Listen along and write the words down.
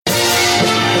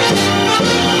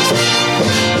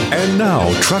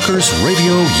now, Truckers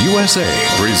Radio USA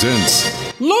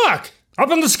presents... Look!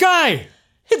 Up in the sky!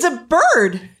 It's a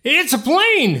bird! It's a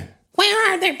plane!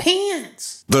 Where are their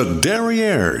pants? The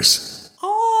Derrieres.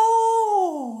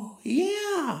 Oh,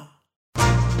 yeah.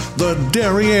 The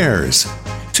Derrieres.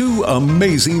 Two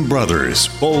amazing brothers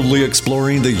boldly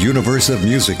exploring the universe of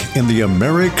music in the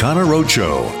Americana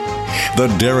Roadshow. The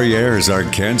Derrieres are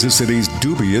Kansas City's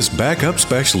dubious backup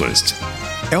specialists.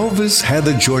 Elvis had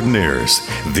the Jordanaires.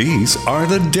 These are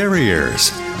the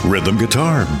Derrieres. Rhythm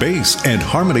guitar, bass, and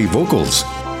harmony vocals.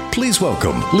 Please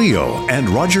welcome Leo and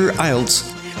Roger Iltz,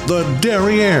 the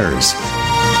Derrieres.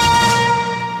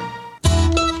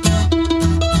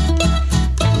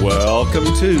 Welcome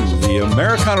to the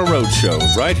Americana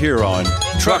Roadshow, right here on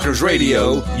Truckers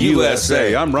Radio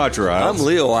USA. I'm Roger Iltz. I'm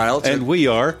Leo Iltz. And we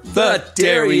are the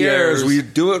Derrieres. We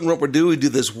do it, and what we do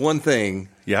this one thing.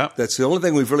 Yeah. That's the only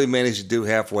thing we've really managed to do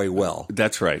halfway well.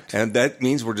 That's right. And that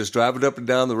means we're just driving up and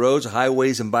down the roads,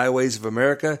 highways and byways of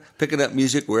America, picking up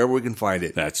music wherever we can find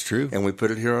it. That's true. And we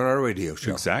put it here on our radio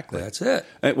show. Exactly. That's it.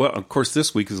 Well, of course,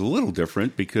 this week is a little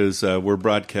different because we're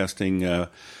broadcasting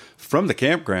from the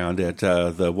campground at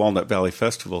the Walnut Valley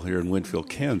Festival here in Winfield,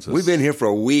 Kansas. We've been here for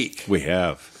a week. We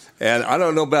have. And I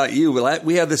don't know about you, but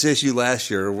we had this issue last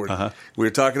year where we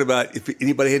were talking about if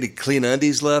anybody had any clean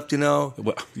undies left, you know.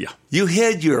 Well, yeah. You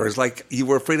hid yours like you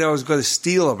were afraid I was going to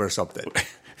steal them or something.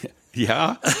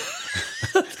 Yeah?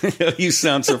 You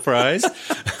sound surprised.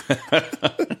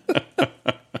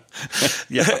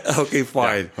 Yeah. Okay,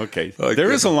 fine. Yeah. Okay.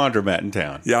 There is a laundromat in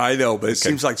town. Yeah, I know, but it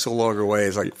seems like so long away.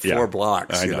 It's like 4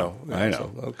 blocks, I know. I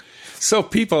know. So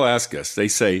people ask us, they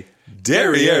say,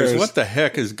 Derrieres, what the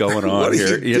heck is going on what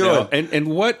here? Are you doing? Know? And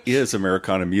what is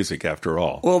Americana music after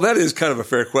all? Well, that is kind of a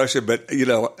fair question, but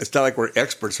it's not like we're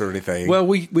experts or anything. Well,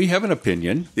 we have an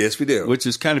opinion. Yes, we do. Which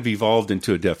has kind of evolved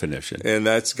into a definition. And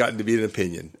that's gotten to be an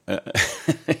opinion.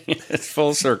 It's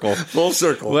full circle. Full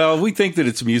circle. Well, we think that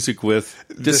it's music with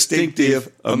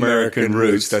distinctive American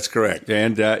roots. That's correct.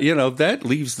 And, that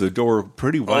leaves the door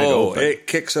pretty wide open. Oh, it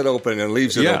kicks it open and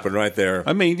leaves it open right there.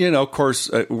 I mean, of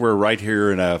course, we're right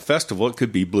here in a festival. It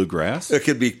could be bluegrass. It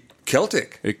could be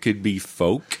Celtic. It could be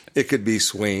folk. It could be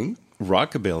swing.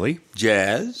 Rockabilly.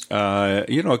 Jazz.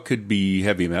 It could be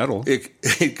heavy metal.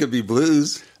 It could be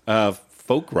blues.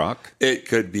 Folk rock. It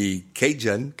could be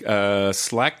Cajun.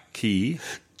 Slack key.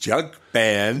 Jug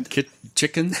band.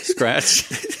 Chicken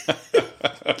scratch.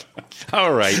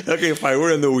 All right. Okay, fine.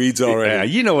 We're in the weeds already. Yeah,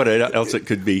 you know what else it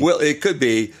could be. Well, it could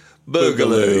be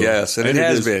Boogaloo. Yes, and it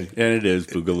has been. And it is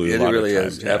Boogaloo. It really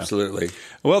is. Yeah. Absolutely.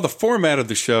 Well, the format of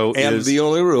the show is... And the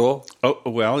only rule... Oh,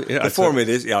 well... Yeah, the format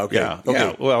is... Yeah, okay. Yeah, okay.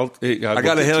 Yeah, well... I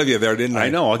got ahead of you there, didn't I? I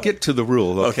know. I'll get to the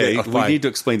rule, okay? We need to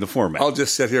explain the format. I'll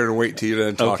just sit here and wait till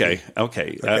you're done talking.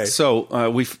 Okay. So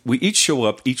we each show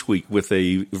up each week with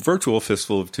a virtual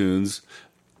fistful of tunes,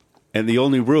 and the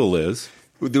only rule is...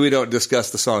 We don't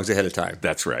discuss the songs ahead of time.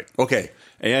 That's right. Okay.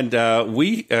 And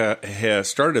we have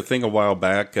started a thing a while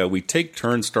back. We take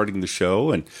turns starting the show,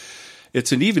 and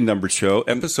it's an even-numbered show,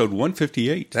 episode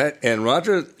 158. And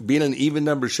Roger, being an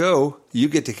even-numbered show, you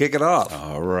get to kick it off.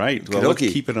 All right. Well, let's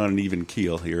keep it on an even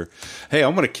keel here. Hey,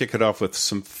 I'm going to kick it off with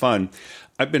some fun.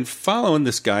 I've been following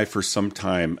this guy for some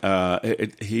time.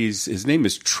 His name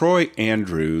is Troy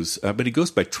Andrews, but he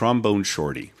goes by Trombone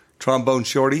Shorty. Trombone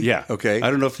Shorty? Yeah. Okay. I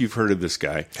don't know if you've heard of this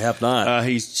guy. Have not.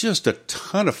 He's just a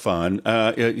ton of fun.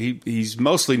 He's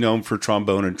mostly known for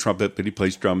trombone and trumpet, but he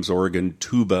plays drums, organ,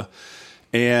 tuba.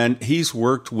 And he's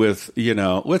worked with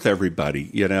everybody,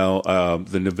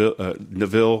 the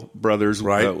Neville brothers,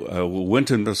 right.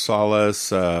 Wynton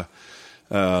Marsalis,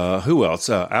 who else?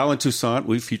 Alan Toussaint.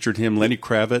 We featured him. Lenny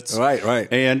Kravitz. Right.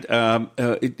 And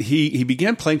he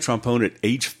began playing trombone at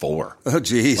age 4. Oh,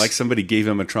 geez! Like somebody gave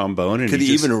him a trombone, and could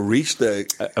he even reach the?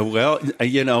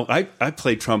 I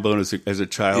played trombone as a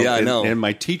child. Yeah, I know. And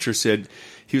my teacher said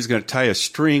he was going to tie a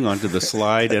string onto the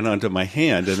slide and onto my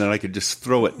hand, and then I could just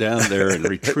throw it down there and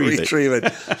retrieve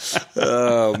it.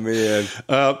 Oh man!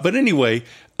 But anyway.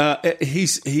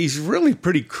 He's really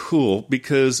pretty cool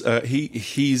because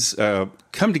he's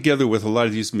come together with a lot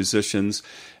of these musicians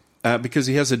because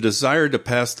he has a desire to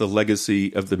pass the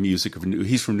legacy of the music of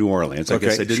he's from New Orleans. I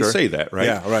guess I didn't say that, right?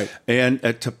 Yeah, right. And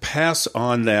to pass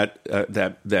on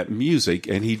that music,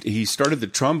 and he started the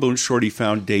Trombone Shorty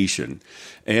Foundation,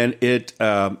 and it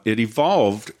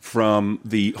evolved from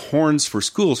the Horns for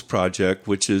Schools project,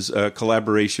 which is a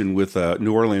collaboration with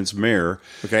New Orleans mayor,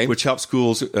 which helps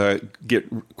schools get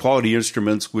quality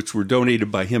instruments, which were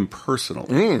donated by him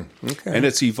personally. And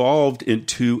it's evolved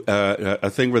into a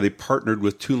thing where they partnered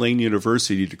with Tulane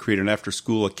University to create an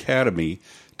after-school academy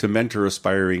to mentor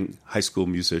aspiring high school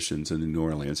musicians in the New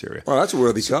Orleans area. Well, that's a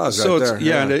worthy cause So right it's, there.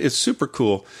 yeah, and it's super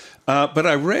cool. But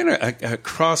I ran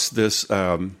across this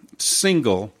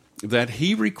single that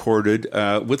he recorded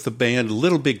with the band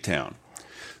Little Big Town.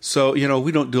 So,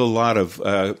 we don't do a lot of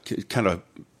kind of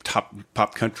top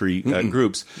pop country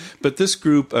groups, but this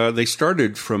group they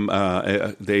started from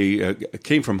they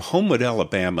came from Homewood,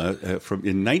 Alabama,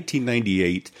 in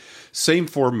 1998. Same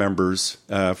four members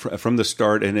from the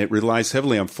start, and it relies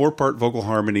heavily on 4-part vocal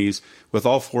harmonies with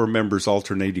all four members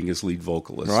alternating as lead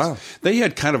vocalists. Wow. They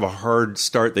had kind of a hard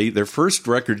start. Their first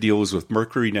record deal was with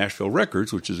Mercury Nashville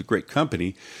Records, which is a great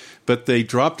company, but they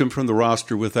dropped him from the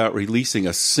roster without releasing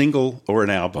a single or an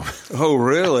album. Oh,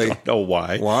 really? I don't know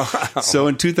why. Wow. So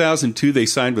in 2002, they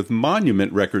signed with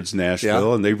Monument Records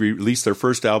Nashville, and they released their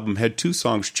first album, had 2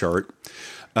 songs chart.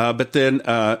 But then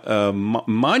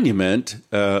Monument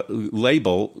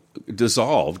label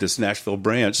dissolved its Nashville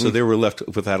branch, so they were left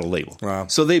without a label. Wow.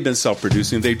 So they've been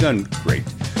self-producing. They've done great.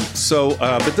 So,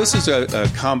 but this is a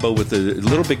combo with the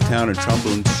Little Big Town and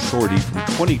Trombone Shorty from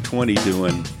 2020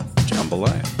 doing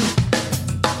Jambalaya.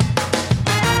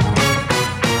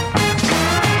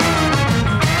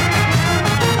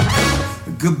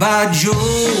 Goodbye, Joe.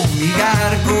 You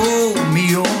gotta go,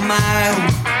 me oh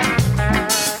my.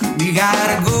 You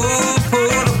gotta go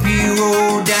put a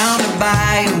bureau down the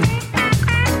bayou.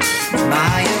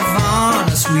 My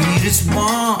Ivana, sweetest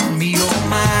one, me oh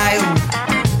my.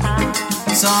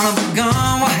 Son of a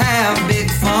gun, we'll have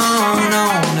big fun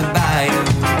on the bayou.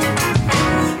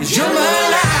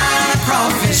 Jambalaya,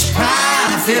 crawfish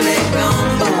pie, Philly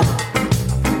gumbo.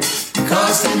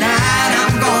 'Cause tonight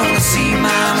I'm gonna see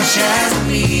Mama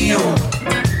Shazamio.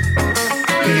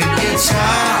 Pick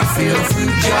guitar, fill a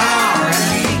fruit jar, and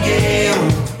Miguel.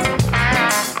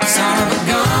 Son of a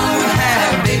gun, we'll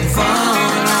have big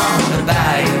fun on the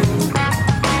bayou.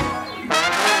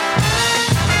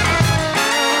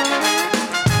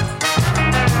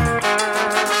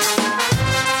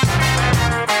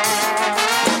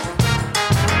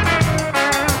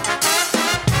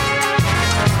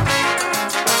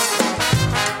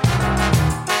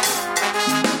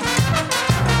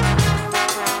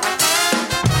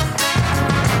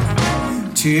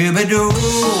 Thibodeau,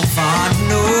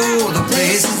 Fontenot, the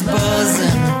place is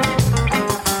buzzing.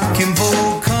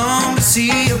 Kinfolk come to see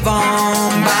a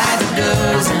bomb by the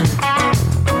dozen.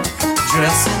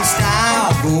 Dress in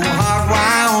style, go hard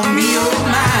wild, me oh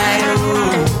my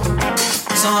oh.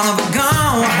 Son of a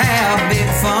gun, have big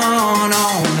fun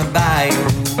on the bayou.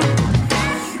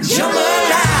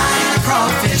 Jambalaya,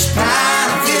 crawfish pie,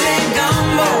 Philly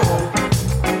gumbo.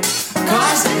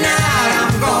 'Cause tonight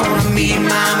I'm gonna meet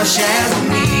Mama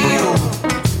Shazamio.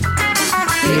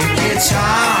 Pick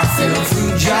guitar, fill a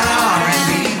fruit jar, and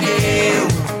Miguel.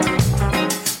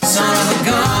 Son of a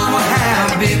gun, we'll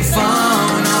have big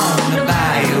fun on the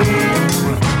bayou.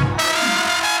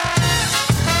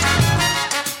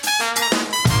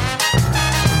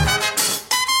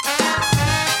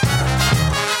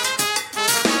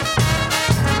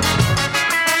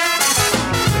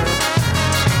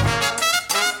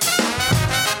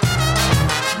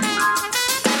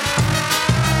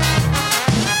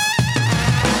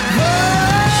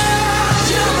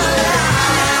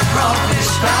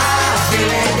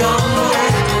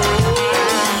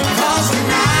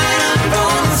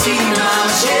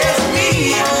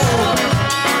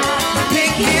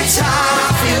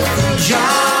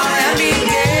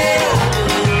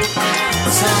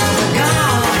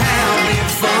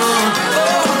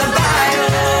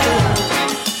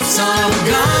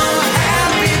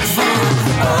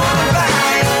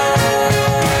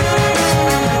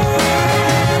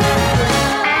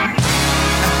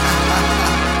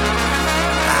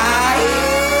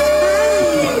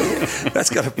 That's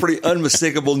got a pretty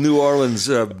unmistakable New Orleans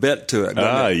bent to it.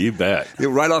 It? You bet.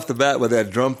 Right off the bat with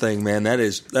that drum thing, man,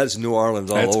 that's New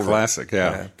Orleans all That's over. classic,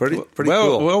 yeah. Pretty well,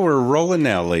 cool. Well, we're rolling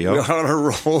now, Leo. We're on a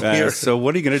roll here. So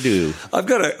what are you going to do? I've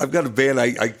got a band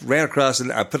I ran across,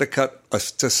 and I put a cut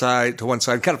to one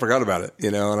side, kind of forgot about it,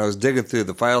 and I was digging through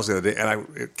the files the other day, and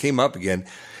it came up again.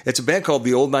 It's a band called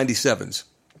the Old 97s.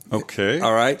 Okay.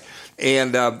 All right.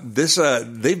 And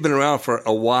they've been around for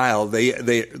a while.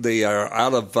 They are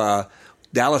out of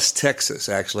Dallas, Texas,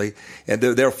 actually, and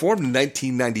they're formed in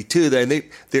 1992.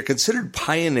 They're considered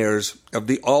pioneers of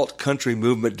the alt country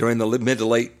movement during the mid to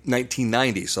late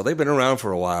 1990s. So they've been around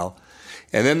for a while,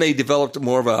 and then they developed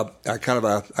more of a kind of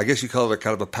a, I guess you call it a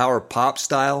kind of a power pop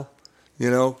style,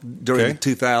 during the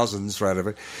 2000s,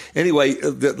 right? Anyway,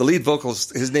 the lead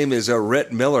vocalist, his name is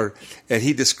Rhett Miller, and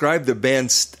he described the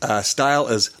band's style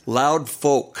as loud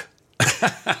folk.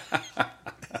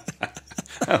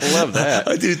 I love that.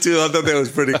 I do too. I thought that was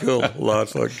pretty cool. A lot of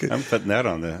fun. I'm putting that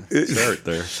on the chart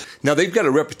there. Now they've got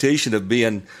a reputation of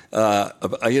being,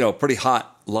 a pretty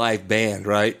hot live band,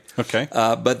 right? Okay.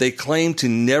 But they claim to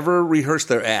never rehearse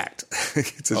their act.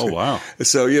 Oh, wow.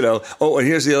 So, and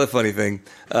here's the other funny thing.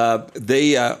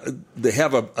 They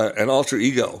have an alter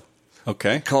ego.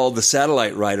 Okay. Called the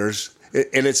Satellite Riders,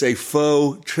 and it's a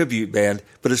faux tribute band,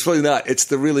 but it's really not. It's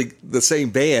the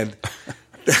same band.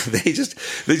 They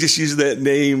just use that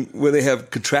name when they have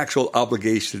contractual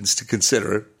obligations to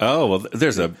consider. Oh, well,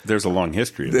 there's a long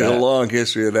history of that. There's a long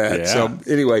history of that. Yeah. So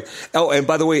anyway, and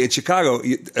by the way, in Chicago,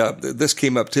 this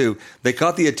came up too. They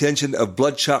caught the attention of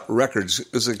Bloodshot Records.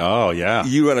 It was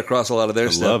you run across a lot of their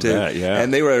stuff love too. That, yeah.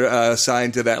 And they were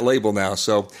signed to that label now.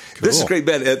 So This is a great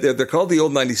band. They're called the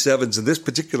Old 97s, and this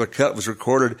particular cut was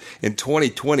recorded in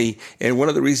 2020. And one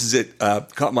of the reasons it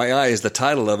caught my eye is the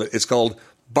title of it. It's called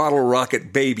Bottle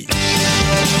Rocket Baby.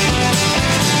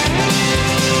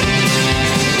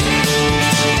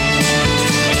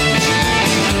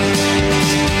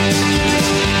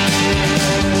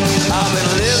 I've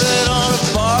been living on a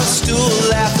bar stool,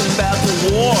 laughing about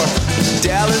the war.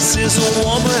 Dallas is a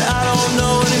woman I don't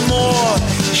know anymore.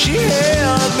 She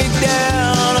held me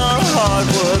down on a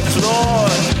hardwood floor.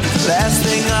 Last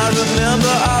thing I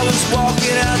remember, I was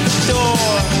walking out the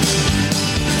door.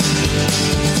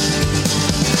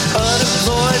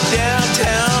 Unemployed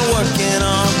downtown, working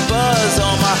on buzz.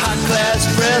 All my high-class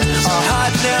friends are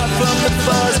hiding out from the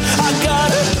buzz. I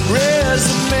got a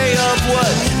resume of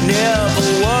what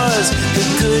never was. The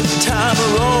good time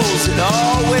rolls, it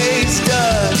always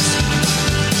does.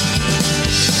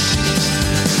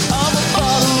 I'm a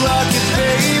bottle rocket,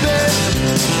 baby.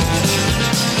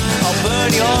 I'll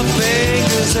burn your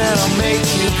fingers and I'll make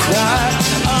you cry.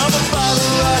 I'm a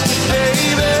bottle rocket,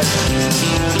 baby.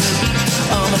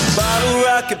 I'm a bottle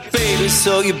rocket, baby,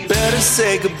 so you better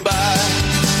say goodbye.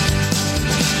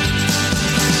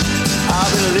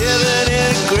 I've been living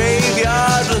in a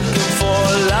graveyard looking for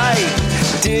a light,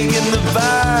 digging the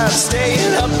vibe,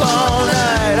 staying up all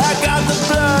night. I got the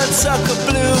bloodsucker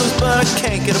blues, but I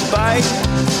can't get a bite.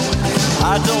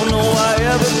 I don't know why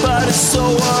everybody's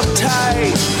so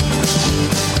uptight.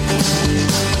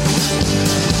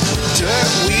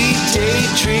 Dirt, we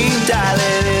daydream,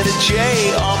 dialing in a J.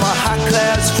 All my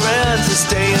high-class friends are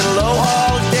staying low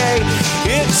all day.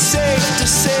 It's safe to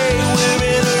say we're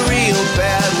in a real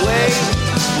bad way.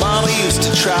 Mama used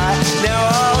to try, now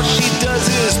all she does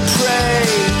is pray.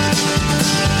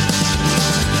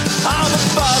 I'm a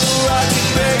bottle rocket,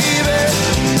 baby.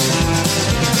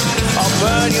 I'll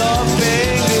burn your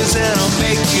fingers and I'll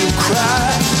make you cry.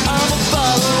 I'm a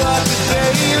bottle rocket,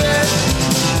 baby.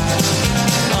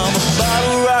 I'm a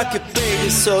bottle rocket, baby,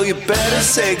 so you better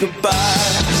say goodbye.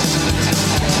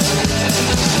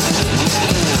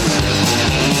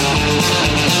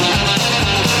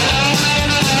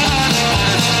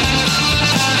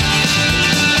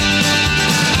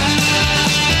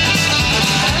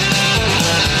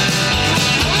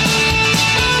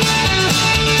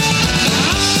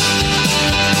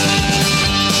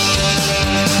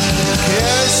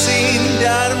 Kerosene,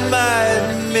 dynamite,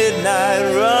 midnight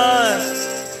run.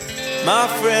 My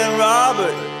friend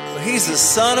Robert, he's the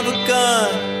son of a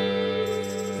gun.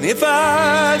 And if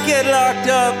I get locked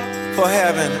up for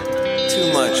having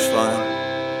too much fun,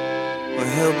 well,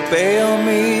 he'll bail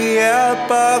me out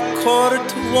by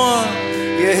 1:45.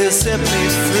 Yeah, he'll set me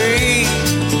free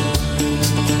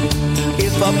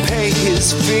if I pay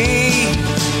his fee.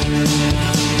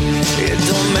 It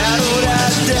don't matter what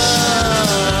I've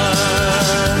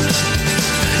done.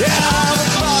 Yeah, I'm a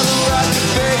bottle rocket,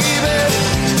 baby.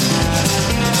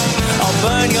 I'll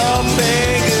burn your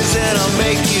fingers and I'll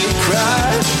make you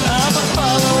cry. I'm a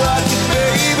bottle rocket,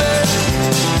 baby.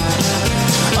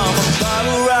 I'm a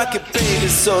bottle rocket, baby,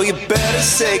 so you better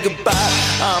say goodbye.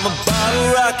 I'm a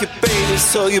bottle rocket, baby,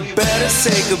 so you better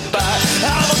say goodbye.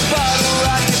 I'm a bottle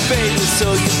rocket, baby,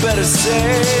 so you better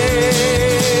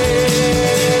say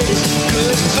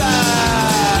goodbye.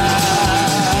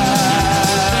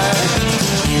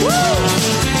 Woo!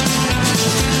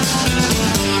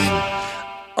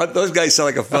 Those guys sound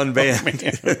like a fun band.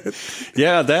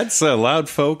 Yeah, that's loud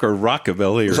folk or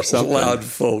rockabilly or something. Loud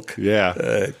folk.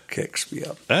 Yeah. Kicks me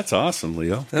up. That's awesome,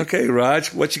 Leo. Okay,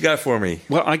 Raj, what you got for me?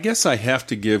 Well, I guess I have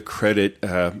to give credit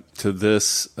to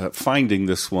this, finding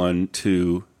this one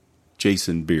to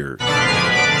Jason Beard.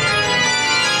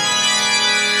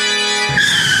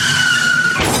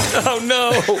 Oh,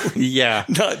 no. Yeah.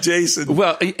 Not Jason.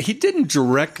 Well, he didn't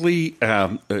directly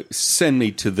send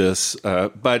me to this,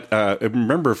 but I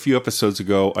remember a few episodes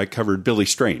ago I covered Billy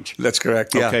Strange. That's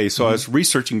correct, yeah. Okay, so I was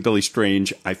researching Billy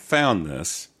Strange. I found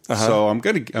this. So I'm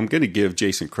gonna give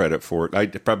Jason credit for it. I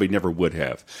probably never would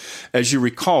have. As you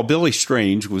recall, Billy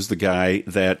Strange was the guy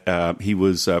that he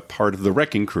was part of the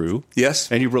Wrecking Crew.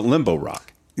 Yes, and he wrote Limbo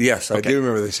Rock. Yes, I do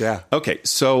remember this. Yeah. Okay,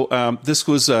 so this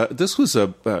was a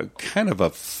kind of a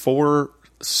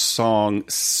 4-song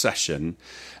session.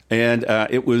 And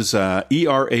it was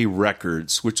ERA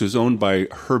Records, which was owned by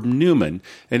Herb Newman.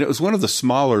 And it was one of the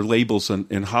smaller labels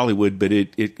in Hollywood, but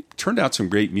it turned out some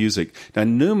great music. Now,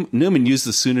 Newman used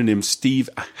the pseudonym Steve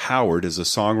Howard as a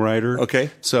songwriter. Okay.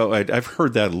 So I've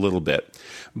heard that a little bit.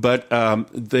 But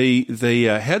they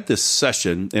had this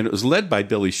session, and it was led by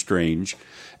Billy Strange.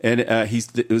 And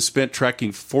it was spent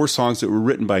tracking 4 songs that were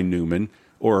written by Newman,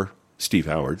 or Steve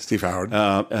Howard.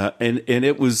 And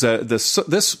it was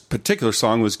this particular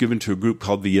song was given to a group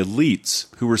called the Elites,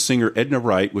 who were singer Edna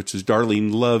Wright, which is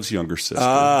Darlene Love's younger sister.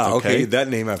 Okay. That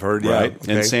name I've heard. Yeah. Right.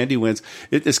 Okay. And Sandy Wins.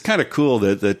 It's kind of cool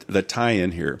the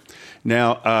tie-in here.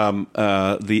 Now,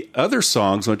 the other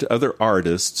songs went to other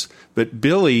artists, but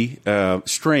Billy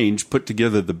Strange put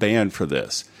together the band for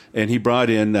this. And he brought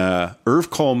in Irv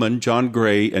Coleman, John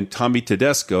Gray, and Tommy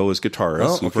Tedesco as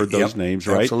guitarists. You've heard those names,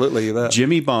 right? Absolutely. You bet.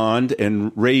 Jimmy Bond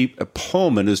and Ray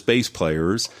Pullman as bass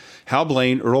players. Hal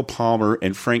Blaine, Earl Palmer,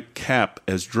 and Frank Capp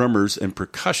as drummers and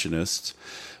percussionists.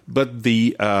 But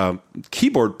the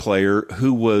keyboard player,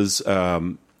 who was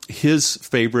his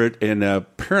favorite and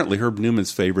apparently Herb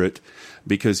Newman's favorite,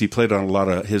 because he played on a lot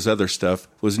of his other stuff,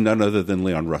 was none other than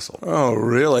Leon Russell. Oh,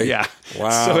 really? Yeah.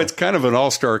 Wow. So it's kind of an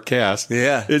all-star cast.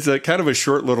 Yeah. It's a kind of a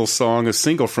short little song, a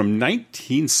single from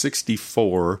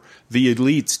 1964, The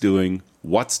Elites doing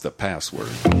What's the Password?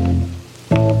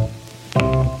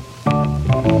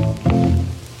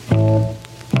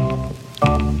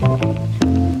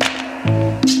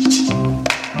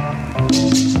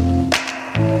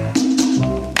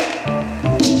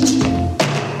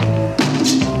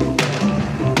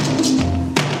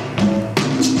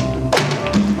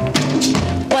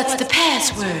 What's the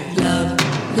password? Love,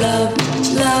 love,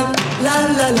 love, la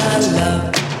la la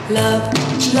love, love,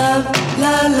 love,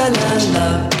 la la la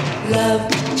love, love,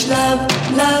 love,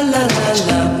 la la la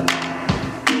love.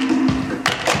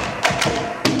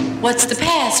 What's the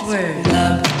password?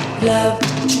 Love, love,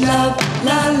 love,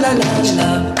 la la la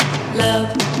love, love,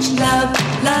 love,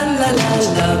 la la la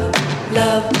love,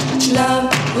 love, love,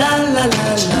 la la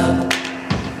la love.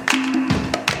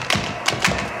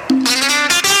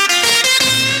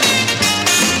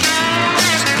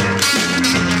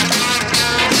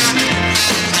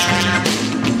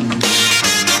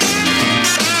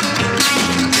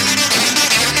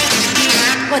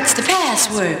 What's the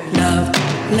password? Love,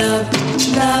 love,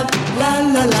 love, la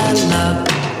la la love,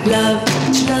 love,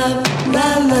 love, la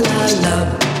la la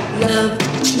love, love,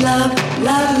 love,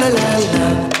 la la la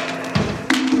love.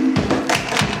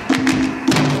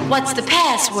 What's the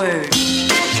password?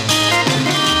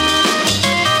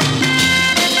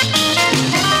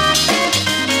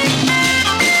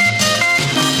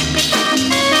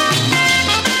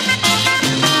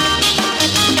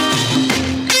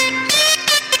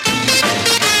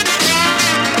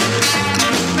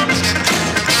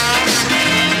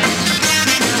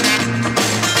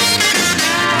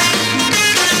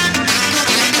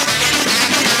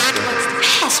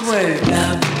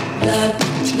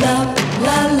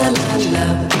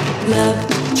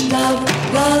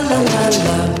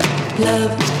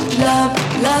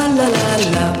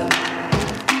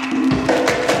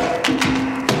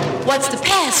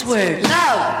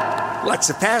 Love. What's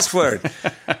the password?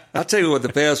 I'll tell you what the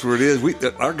password is.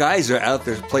 Our guys are out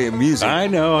there playing music. I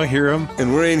know, I hear them.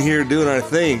 And we're in here doing our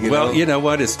thing. You know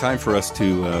what? It's time for us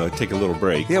to take a little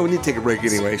break. Yeah, we need to take a break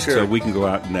anyway, sure. So we can go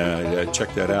out and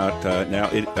check that out. Now,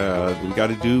 we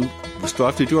still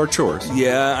have to do our chores.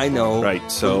 Yeah, I know.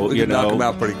 Right, so, we can knock them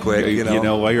out pretty quick, You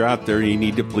know, while you're out there, you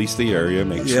need to police the area,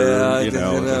 make sure,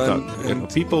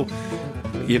 people...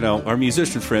 You know, our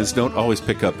musician friends don't always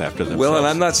pick up after themselves. Well, and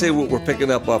I'm not saying we're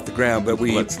picking up off the ground, but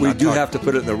we do have to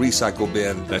put it in the recycle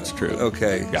bin. That's true.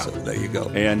 Okay, yeah. So there you go.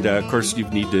 And, of course, you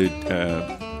need to,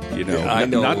 I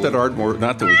know. not that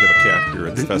we have a cat here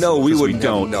at the festival. No, we wouldn't. We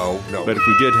don't. No. But if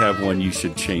we did have one, you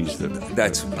should change them.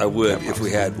 I would if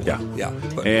we had one. Yeah.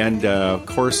 But, and, of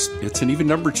course, it's an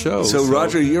even-numbered show. So,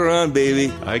 Roger, you're on,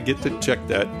 baby. I get to check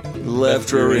that.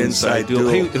 Left or inside duel.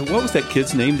 Hey, what was that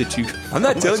kid's name that you... I'm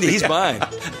not telling you, he's mine.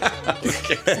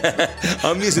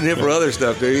 I'm using him for other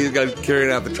stuff, dude. He's got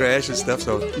carrying out the trash and stuff.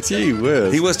 So gee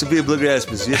whiz. He wants to be a bluegrass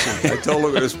musician. I told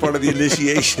him it was part of the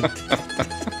initiation.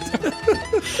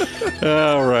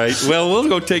 All right. Well, we'll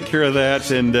go take care of that,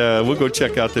 and we'll go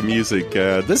check out the music.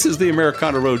 This is the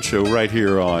Americana Roadshow right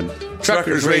here on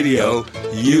Truckers Radio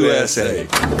USA.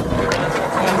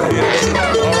 All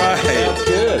right.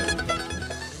 Good.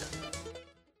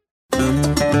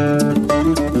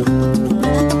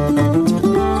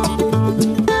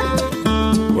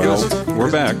 Well,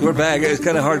 we're back. We're back. It's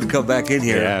kind of hard to come back in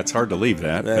here. Yeah, it's hard to leave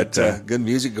that. But good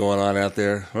music going on out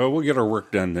there. Well, we'll get our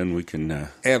work done, then we can.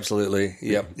 Absolutely.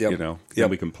 Yep. Then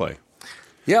we can play.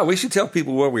 Yeah, we should tell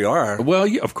people where we are. Well,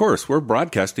 yeah, of course. We're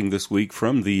broadcasting this week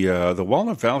from the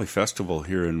Walnut Valley Festival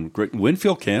here in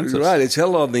Winfield, Kansas. Right. It's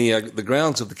held on the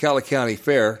grounds of the Cowley County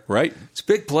Fair. Right. It's a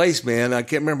big place, man. I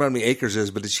can't remember how many acres it is,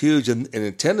 but it's huge. And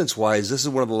attendance-wise, this is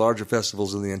one of the larger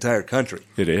festivals in the entire country.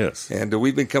 It is. And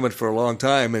we've been coming for a long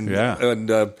time. And,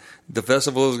 the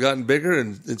festival has gotten bigger,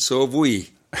 and so have we.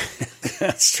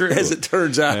 That's true. As it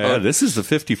turns out. Yeah, this is the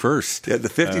 51st. Yeah, the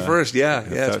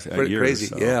 51st, It's pretty crazy.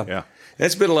 So, yeah.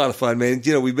 It's been a lot of fun, man.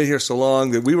 You know, we've been here so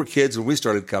long that we were kids when we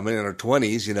started coming in our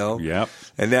 20s, you know. Yep.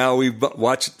 And now we've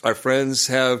watched our friends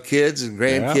have kids and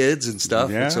grandkids and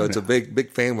stuff. Yeah. And so it's a big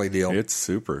family deal. It's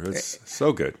super. It's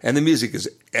so good. And the music is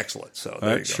excellent. So there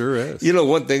you go. It sure is. You know,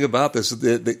 one thing about this,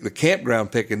 the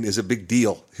campground picking is a big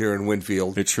deal here in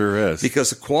Winfield. It sure is. Because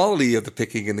the quality of the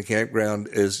picking in the campground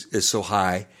is so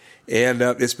high. And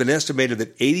it's been estimated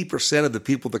that 80% of the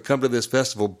people that come to this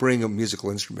festival bring a musical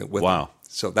instrument with them. Wow.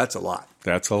 So that's a lot.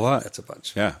 That's a lot. That's a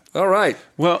bunch. Yeah. All right.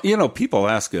 Well, you know, people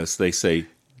ask us, they say,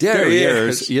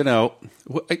 Derrieres, you know,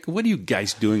 what are you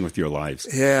guys doing with your lives?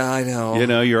 Yeah, I know. You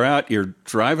know, you're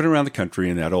driving around the country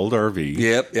in that old RV.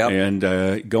 Yep.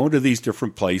 And going to these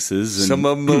different places. And some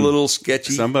of them a little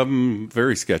sketchy. Some of them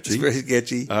very sketchy. It's very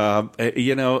sketchy.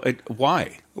 You know,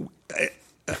 why?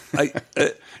 I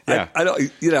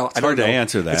don't. You know, it's hard to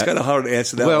answer that. It's kind of hard to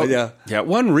answer that. Well, one, yeah.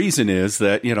 One reason is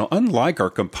that, you know, unlike our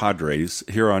compadres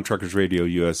here on Truckers Radio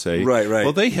USA, right.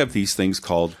 Well, they have these things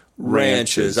called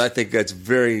ranches. I think that's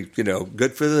very,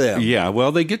 good for them. Yeah.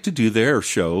 Well, they get to do their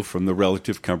show from the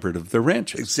relative comfort of their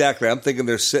ranches. Exactly. I'm thinking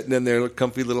they're sitting in their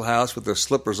comfy little house with their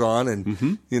slippers on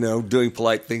and, doing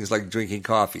polite things like drinking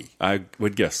coffee. I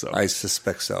would guess so. I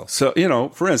suspect so. So,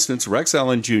 for instance, Rex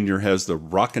Allen Jr. has the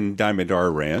Rockin'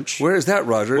 Diamondar Ranch. Where is that,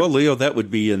 Roger? Well, Leo, that would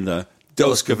be in the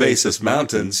Dos Cabezas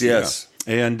Mountains, yes.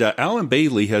 Yeah. And Alan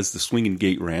Bailey has the Swinging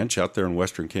Gate Ranch out there in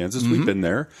western Kansas. We've been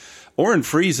there. Orrin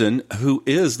Friesen, who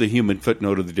is the human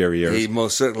footnote of the Derrieres. He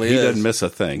most certainly is. He doesn't miss a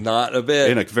thing. Not a bit.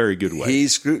 In a very good way. He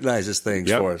scrutinizes things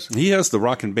for us. He has the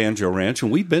Rock and Banjo Ranch, and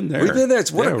we've been there. We've been there.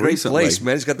 It's a great recently. place,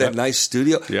 man. He's got that nice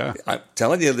studio. Yeah. I'm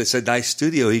telling you, it's a nice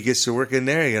studio. He gets to work in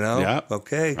there, Yeah.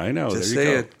 Okay. I know. Just there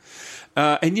you say go.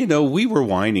 And, we were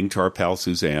whining to our pal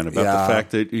Suzanne about the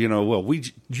fact that,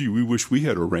 we wish we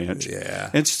had a ranch. Yeah.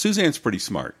 And Suzanne's pretty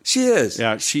smart. She is.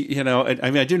 Yeah, she, I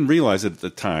didn't realize it at the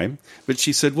time, but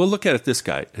she said, well, look at it this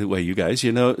way, you guys,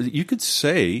 you could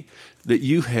say that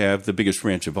you have the biggest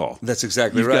ranch of all. That's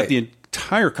exactly You've right. got the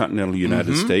entire continental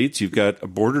United States. You've got a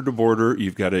border to border.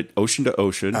 You've got it ocean to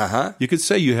ocean. You could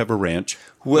say you have a ranch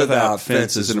without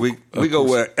fences. And we go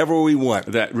wherever we want.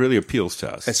 That really appeals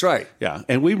to us. That's right. Yeah,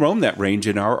 and we roam that range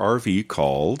in our RV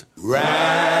called Ramblin'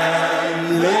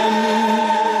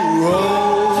 Rose.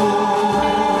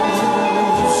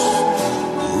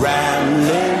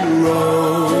 Ramblin'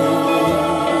 Rose.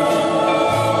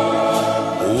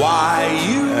 Why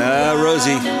you?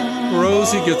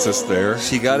 Rosie gets us there.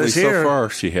 She got us so here. So far,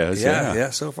 she has. Yeah,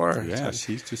 so far. Yeah,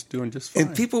 she's just doing just fine.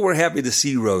 And people were happy to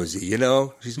see Rosie.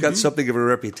 She's got something of a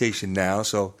reputation now.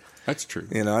 So that's true.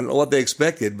 I don't know what they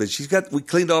expected, but we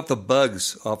cleaned off the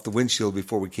bugs off the windshield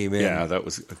before we came in. Yeah, that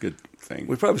was a good thing.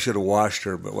 We probably should have washed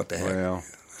her, but what the heck? Well,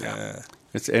 yeah.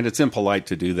 It's impolite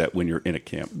to do that when you're in a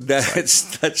camp.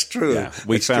 That's true. Yeah,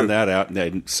 we found that out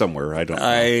somewhere. I don't know.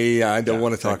 I don't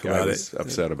want to talk about it.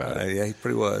 Upset about it. Yeah, he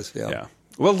pretty was. Yeah.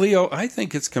 Well, Leo, I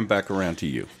think it's come back around to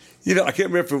you. I can't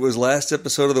remember if it was last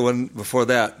episode or the one before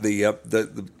that.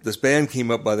 This band came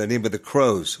up by the name of the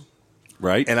Crows.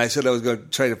 Right. And I said I was going to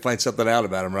try to find something out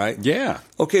about them, right? Yeah.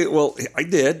 Okay, well, I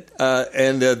did.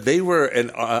 And they were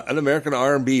an American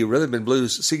R&B, rhythm and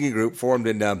blues singing group formed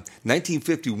in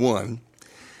 1951.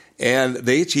 And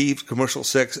they achieved commercial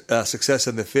success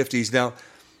in the 50s. Now,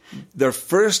 their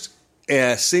first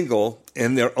single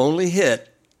and their only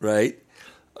hit, right,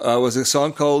 was a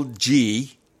song called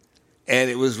G,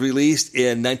 and it was released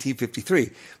in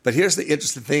 1953. But here's the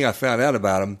interesting thing I found out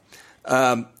about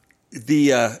them.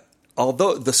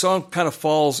 Although the song kind of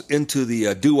falls into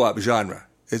the doo-wop genre.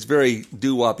 It's very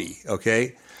doo-woppy,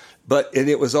 okay? And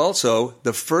it was also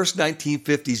the first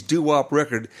 1950s doo-wop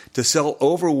record to sell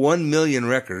over 1 million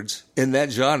records in that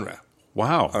genre.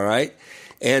 Wow. All right?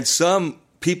 And some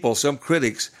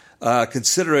critics,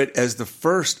 consider it as the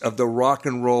first of the rock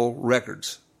and roll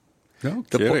records. No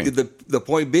The kidding. the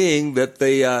point being that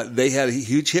they had a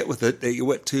huge hit with it. They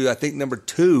went to, I think, number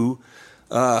 2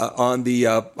 on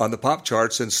the pop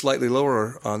charts and slightly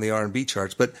lower on the R&B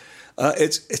charts. But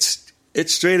it's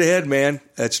straight ahead, man.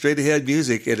 It's straight ahead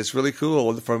music, and it's really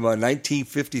cool. From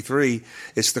 1953,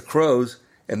 it's the Crows,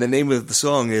 and the name of the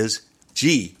song is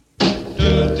G.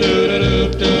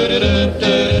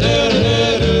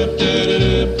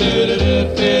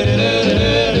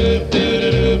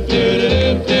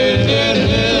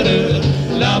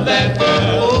 Love that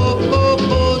oh, oh,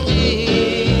 oh,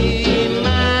 gee,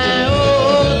 my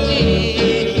oh,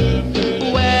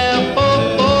 gee. Well,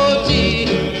 oh, oh, gee.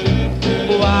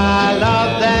 Oh, I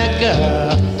love that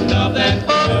girl. Love that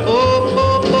oh, oh,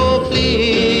 oh, oh,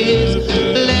 please.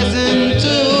 Listen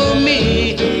to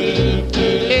me.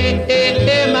 Hey, hey,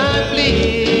 hey, my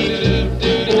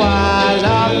please. Oh, I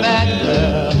love that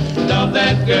girl. Love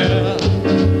that girl.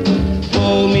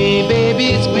 Hold me,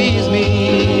 baby, squeeze me.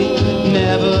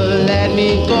 Never let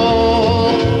me go.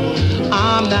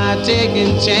 I'm not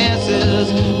taking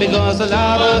chances because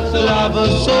I love her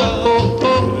so. Oh,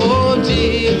 oh, oh,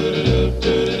 gee.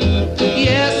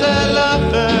 Yes, I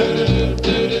love her.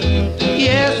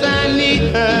 Yes, I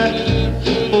need her.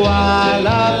 Oh, I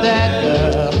love that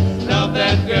girl. Love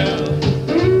that girl.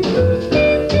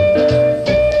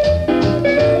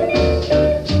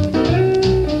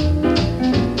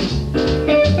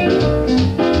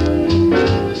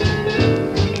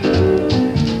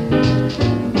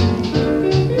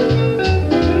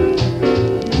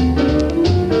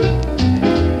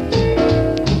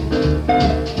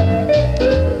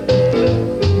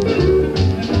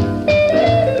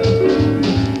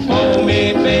 Hold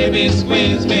me, baby,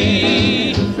 squeeze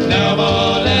me.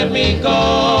 Never let me go.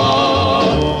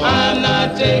 I'm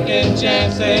not taking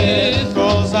chances.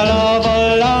 Cause I love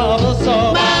her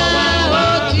so. My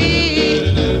OG.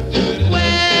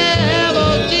 Well,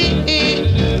 OG.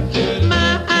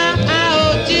 My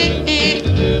OG.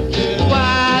 Oh, I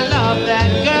love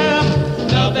that girl.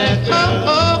 Love that girl.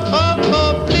 Oh, oh, oh,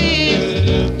 oh, please.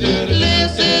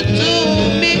 Listen to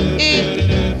me.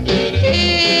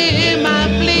 Hear my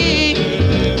plea.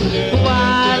 Oh, I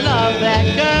love that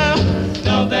girl.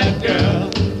 Love that girl.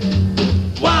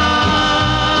 Why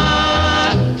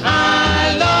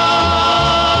I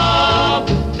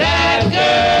love that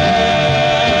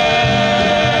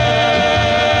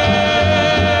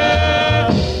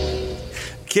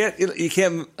girl. You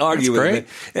can't argue That's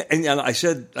with me. And I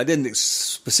said, I didn't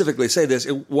specifically say this,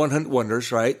 100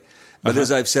 Wonders, right? But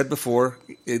as I've said before,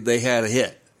 they had a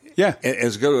hit. Yeah. And it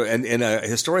was good, and a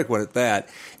historic one at that.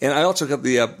 And I also got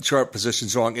the chart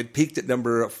positions wrong. It peaked at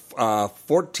number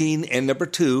 14 and number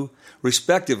 2,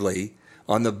 respectively,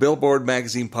 on the Billboard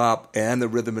Magazine Pop and the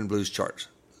Rhythm and Blues charts.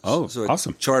 Oh, So it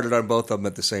awesome. charted on both of them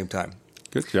at the same time.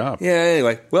 Good job. Yeah,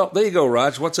 anyway. Well, there you go,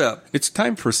 Raj. What's up? It's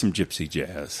time for some gypsy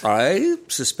jazz. I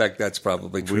suspect that's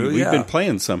probably true. We've been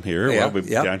playing some here Yeah, while we've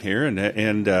yeah. been down here,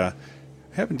 and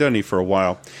haven't done any for a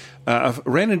while. I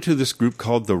ran into this group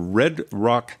called the Red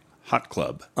Rock Hot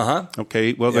Club.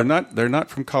 Okay, well they're not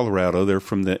from Colorado. They're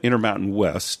from the Intermountain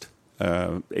West,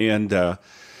 and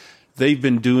they've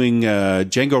been doing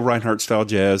Django Reinhardt style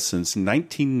jazz since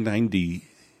 1999.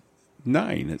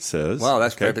 It says. Wow,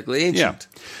 that's practically ancient.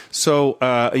 Yeah. So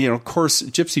of course,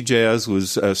 gypsy jazz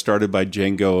was started by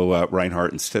Django Reinhardt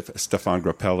and Stefan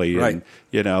Grappelli, Right. and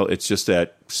it's just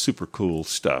that super cool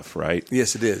stuff, right?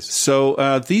 Yes, it is.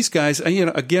 So these guys,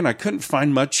 again, I couldn't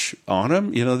find much on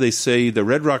them. They say the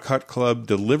Red Rock Hot Club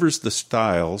delivers the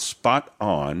style spot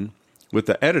on with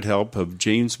the added help of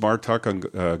James Martok on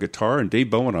guitar and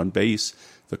Dave Bowen on bass.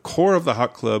 The core of the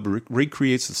Hot Club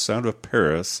recreates the sound of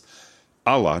Paris,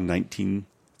 a la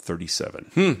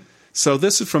 1937. So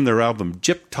this is from their album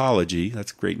Gyptology.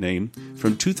 That's a great name.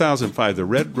 From 2005, the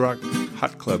Red Rock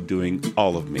Hot Club doing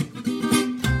All of Me.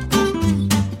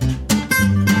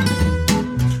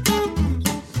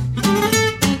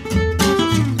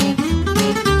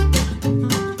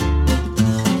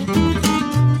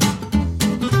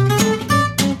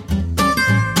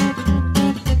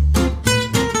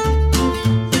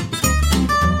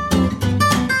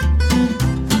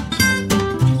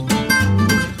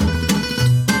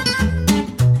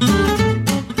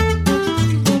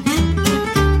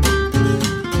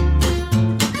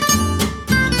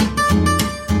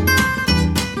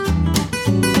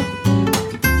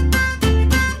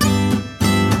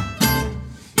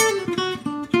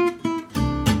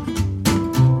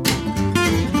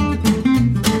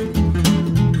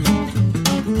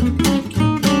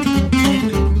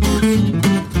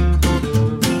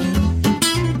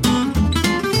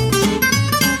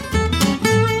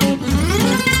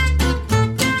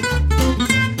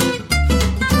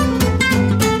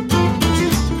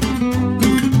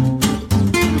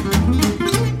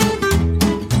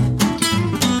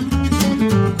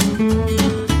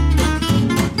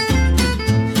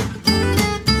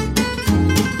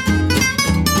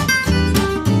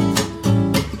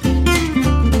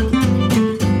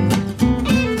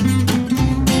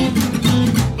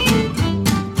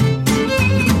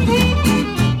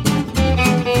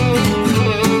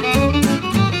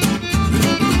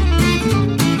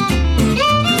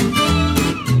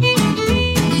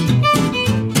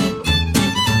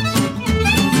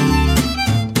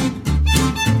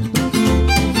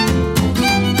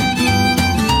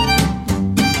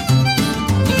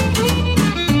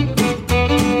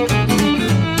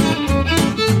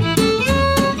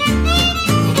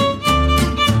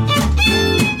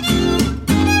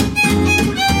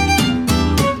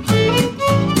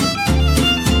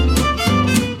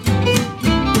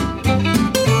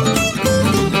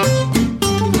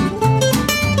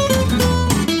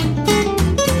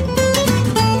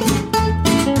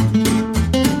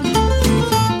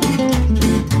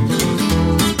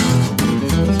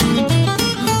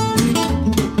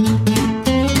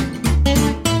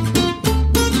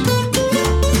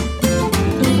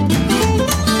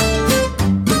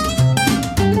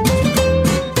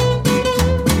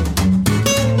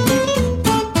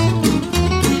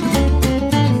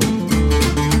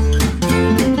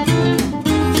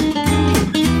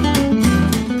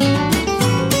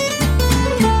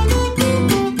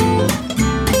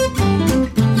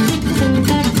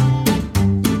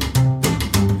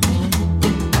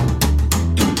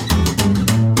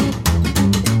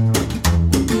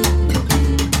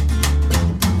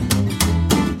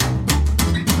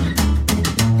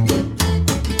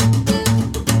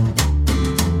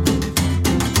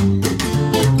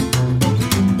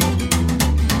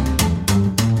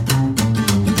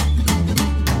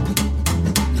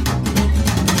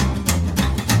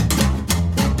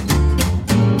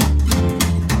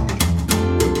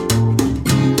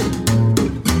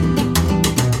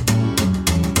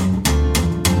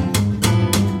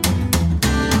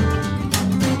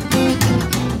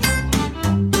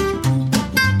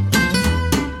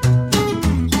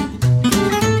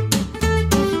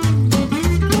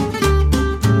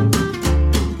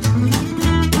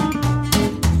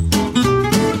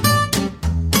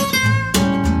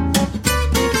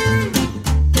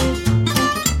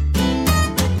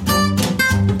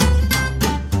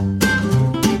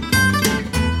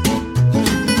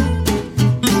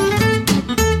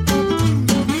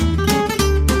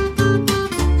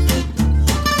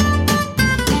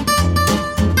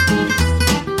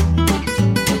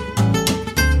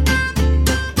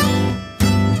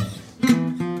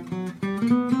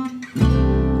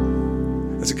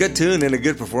 tune and a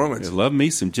good performance. I love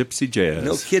me some gypsy jazz.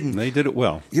 No kidding. They did it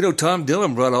well. You know, Tom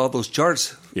Dillon brought all those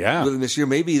charts Yeah. with him this year.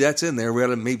 Maybe that's in there. We ought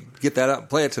to maybe get that out and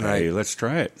play it tonight. Hey, let's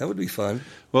try it. That would be fun.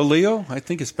 Well, Leo, I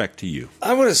think it's back to you.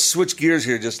 I want to switch gears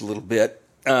here just a little bit.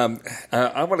 I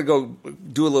want to go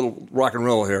do a little rock and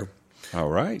roll here. All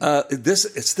right.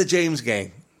 It's the James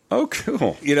Gang. Oh,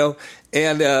 cool. You know,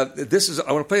 and I want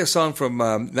to play a song from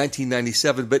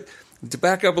 1997, but to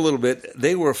back up a little bit,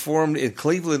 they were formed in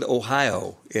Cleveland,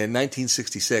 Ohio in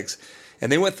 1966,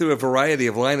 and they went through a variety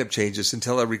of lineup changes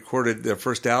until they recorded their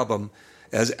first album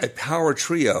as a power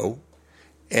trio.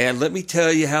 And let me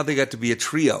tell you how they got to be a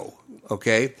trio,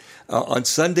 okay? On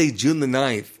Sunday, June the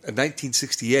 9th,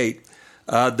 1968,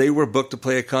 they were booked to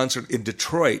play a concert in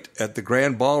Detroit at the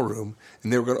Grand Ballroom,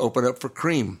 and they were going to open up for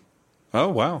Cream. Oh,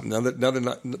 wow.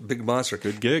 Another big monster.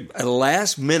 Good gig. At the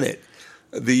last minute,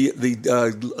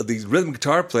 the rhythm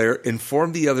guitar player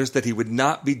informed the others that he would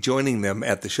not be joining them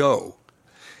at the show.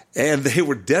 And they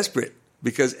were desperate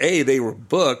because A, they were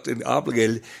booked and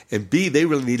obligated, and B, they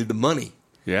really needed the money.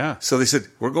 Yeah. So they said,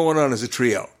 we're going on as a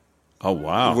trio. Oh,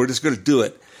 wow. We're just going to do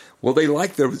it. Well, they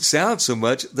liked their sound so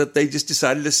much that they just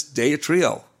decided to stay a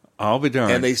trio. I'll be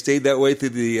darned. And they stayed that way through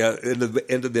the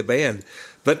end of the band.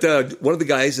 But one of the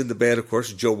guys in the band, of course,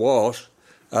 is Joe Walsh,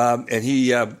 and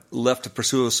he left to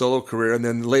pursue a solo career, and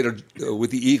then later with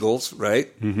the Eagles,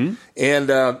 right? Mm-hmm. And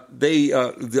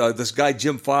this guy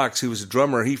Jim Fox, who was a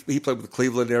drummer, he played with the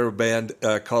Cleveland era band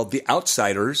called the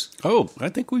Outsiders. Oh, I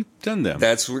think we've done them.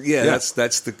 That's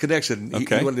the connection.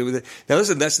 Okay. He wanted to do with it. Now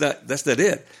listen, that's not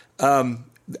it.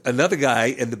 Another guy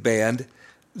in the band,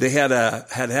 they had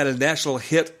a national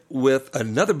hit with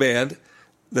another band.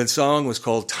 The song was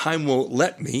called "Time Won't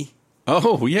Let Me."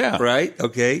 Oh, yeah. Right.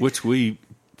 Okay. Which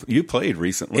you played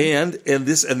recently. And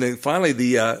then finally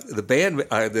the band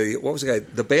what was the guy?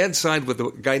 The band signed with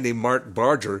a guy named Mark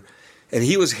Barger, and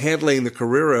he was handling the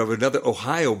career of another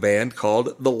Ohio band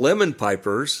called the Lemon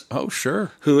Pipers. Oh,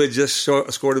 sure. Who had just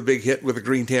scored a big hit with a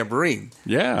green tambourine.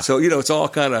 Yeah. So it's all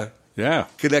kind of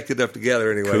connected up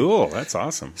together anyway. Cool. That's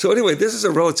awesome. So anyway, this is a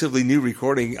relatively new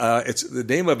recording. The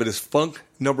name of it is Funk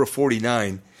Number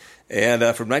 49, and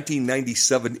from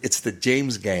 1997, it's the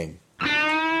James Gang.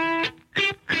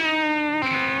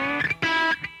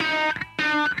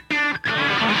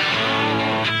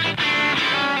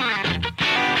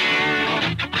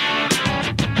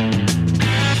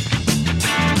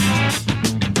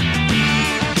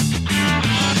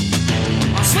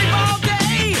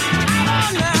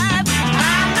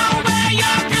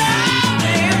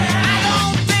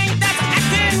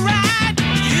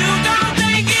 You don't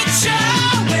think it's showing.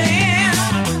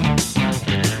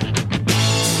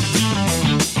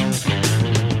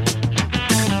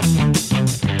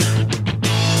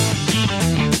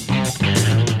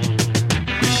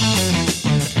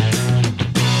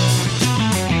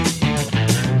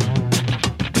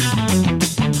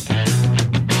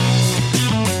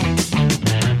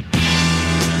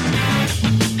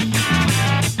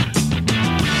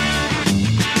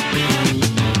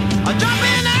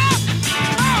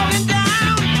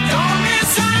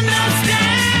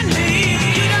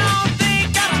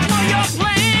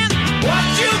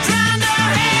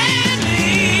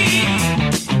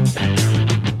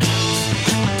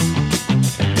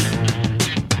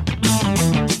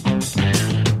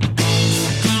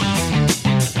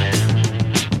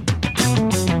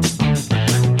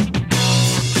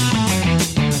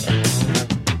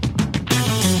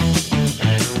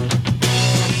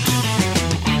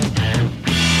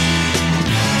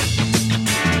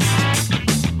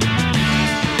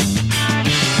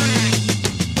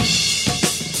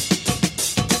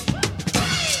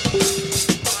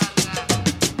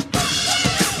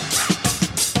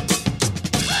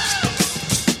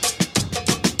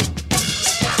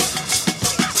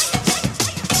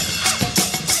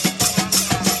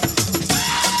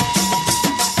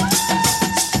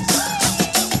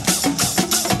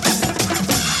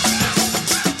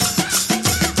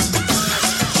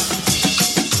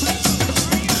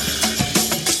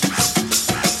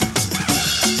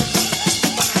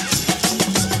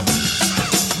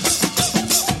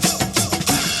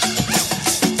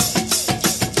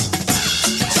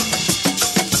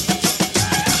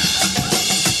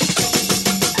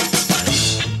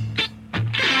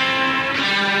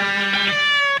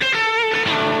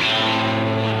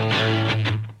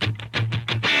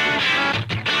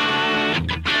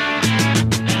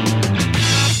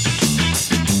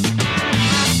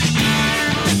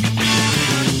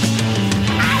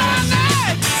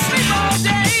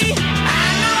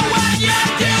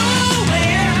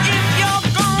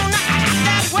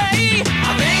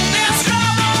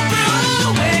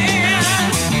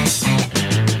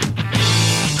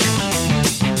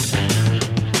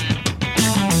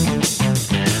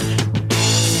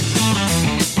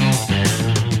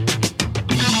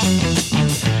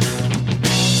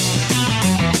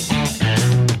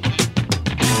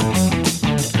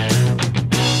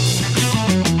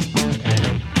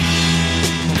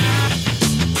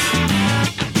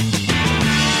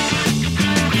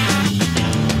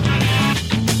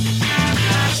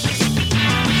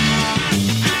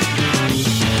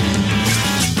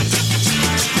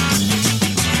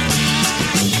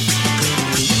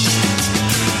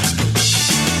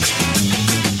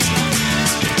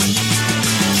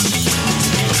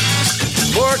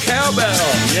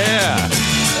 bell. Yeah.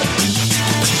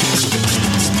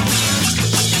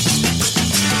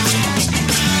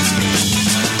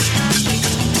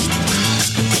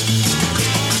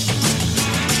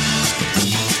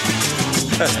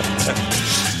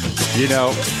 You know,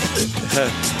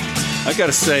 I got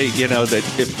to say, you know, that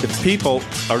if people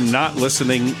are not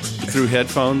listening through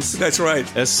headphones, That's right.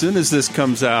 as soon as this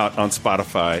comes out on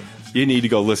Spotify, you need to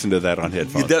go listen to that on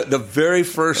headphones. The very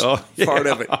first part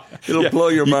of it. It'll blow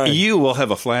your mind. You will have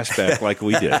a flashback like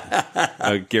we did.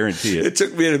 I guarantee it. It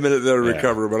took me a minute to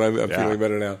recover, but I'm feeling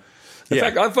better now. In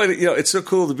fact, I find it, it's so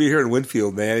cool to be here in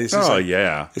Winfield, man. It's just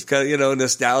it's kind of,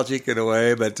 nostalgic in a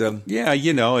way, but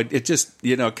it just,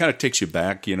 it kind of takes you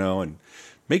back, and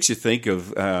makes you think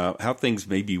of how things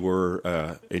maybe were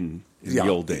in the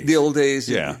old days. The old days,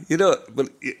 yeah. But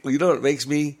what makes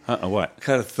me what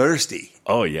kind of thirsty.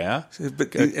 Oh yeah,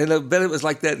 but and I bet it was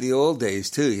like that in the old days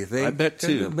too. You think? I bet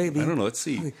too. Maybe. I don't know. Let's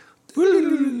see.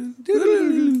 The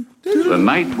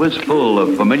night was full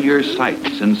of familiar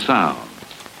sights and sounds.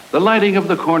 The lighting of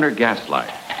the corner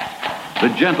gaslight, the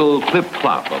gentle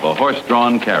clip-clop of a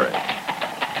horse-drawn carriage,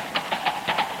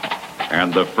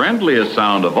 and the friendliest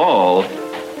sound of all,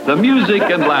 the music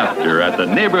and laughter at the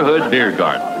neighborhood beer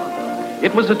garden.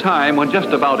 It was a time when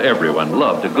just about everyone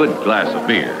loved a good glass of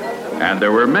beer, and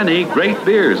there were many great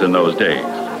beers in those days,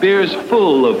 beers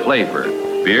full of flavor,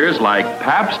 beers like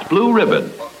Pabst Blue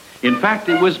Ribbon. In fact,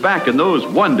 it was back in those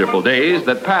wonderful days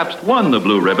that Pabst won the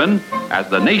Blue Ribbon as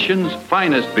the nation's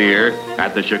finest beer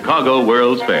at the Chicago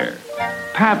World's Fair.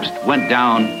 Pabst went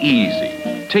down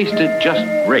easy, tasted just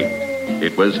great.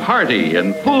 It was hearty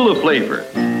and full of flavor.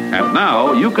 And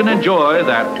now you can enjoy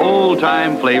that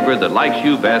old-time flavor that likes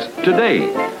you best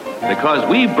today, because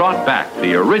we brought back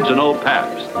the original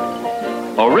Pabst.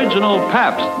 Original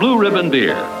Pabst Blue Ribbon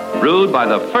beer, brewed by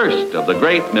the first of the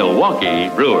great Milwaukee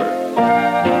brewers.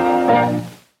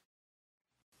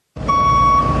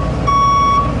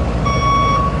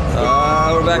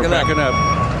 We're backing up.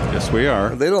 Yes, we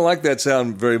are. They don't like that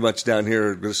sound very much down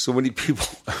here. There's so many people.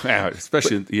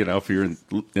 Especially, if you're in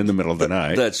the middle of the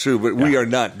night. That's true, but we are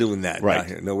not doing that down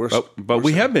here. No, but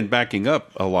we have been backing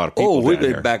up a lot of people. Oh, we've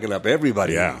been here. Backing up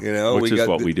everybody. Yeah, we which is got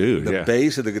what we do. The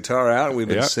bass and the guitar out, and we've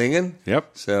been singing.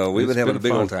 Yep. So we've been having a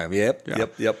big old time. Yep.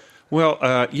 Well,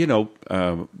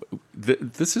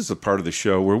 this is a part of the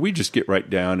show where we just get right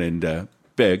down and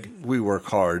beg. We work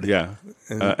hard. Yeah.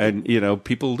 And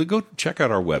people to go check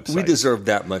out our website. We deserve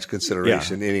that much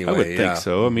consideration anyway. I would think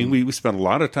so. I mean, we spent a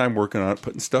lot of time working on it,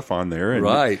 putting stuff on there. And,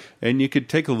 right. And you could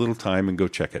take a little time and go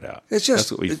check it out. It's just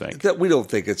that's what we think. That we don't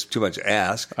think it's too much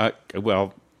ask.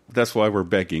 Well, that's why we're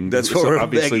begging. That's what we're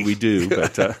obviously begging. We do.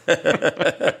 But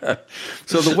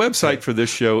so the website for this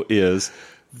show is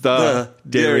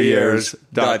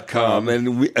Derrieres.com.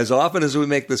 And as often as we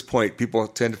make this point, people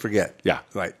tend to forget. Yeah.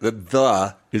 Right.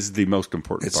 The is the most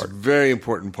important part. It's a very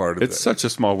important part of it. It's such a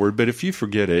small word, but if you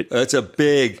forget it. It's a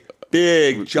big,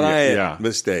 giant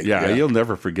mistake. Yeah, you'll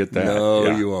never forget that.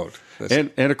 No, you won't.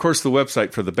 And of course, the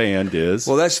website for the band is...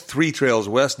 Well, that's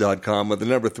 3trailswest.com with the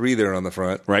number 3 there on the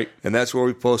front. Right. And that's where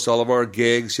we post all of our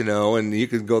gigs, and you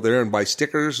can go there and buy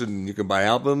stickers, and you can buy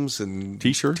albums and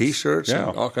T-shirts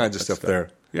and all kinds of stuff there.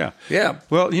 Yeah. Yeah.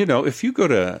 Well, if you go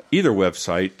to either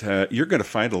website, you're going to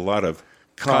find a lot of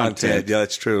content. Yeah,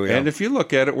 that's true. Yeah. And if you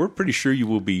look at it, we're pretty sure you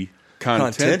will be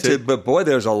contented. But boy,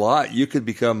 there's a lot. You could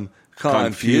become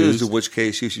confused, in which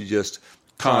case you should just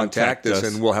contact us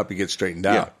and we'll help you get straightened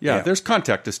out. Yeah, there's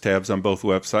contact us tabs on both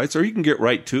websites, or you can get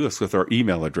right to us with our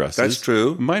email addresses. That's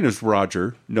true. Mine is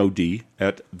Roger, no D,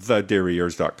 at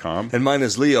thederrieres.com. And mine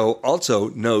is Leo, also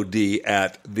no D,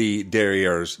 at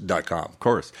thederrieres.com. Of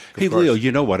course. Hey, Leo,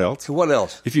 you know what else? What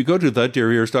else? If you go to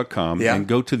thederrieres.com and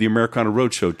go to the Americana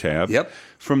Roadshow tab,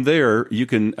 from there you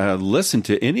can listen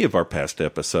to any of our past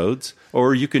episodes,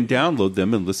 or you can download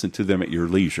them and listen to them at your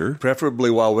leisure.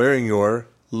 Preferably while wearing your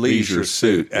leisure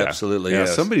suit. Absolutely,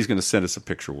 yes. Somebody's going to send us a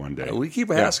picture one day. We keep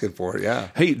asking for it,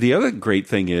 Hey, the other great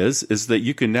thing is that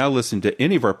you can now listen to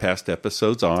any of our past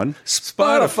episodes on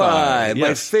Spotify.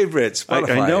 My favorite,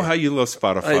 Spotify. I know how you love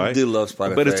Spotify. I do love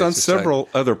Spotify. But it's on several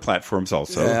other platforms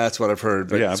also. Yeah, that's what I've heard.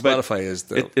 But Spotify is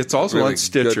it's also really on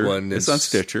Stitcher. Good one. It's on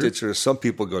Stitcher. Some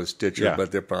people go to Stitcher,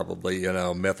 but they're probably,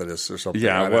 Methodists or something.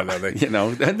 Yeah, I don't know.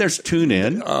 And there's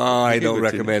TuneIn. Oh, I don't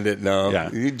recommend it, no.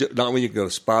 Yeah. Not when you go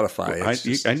to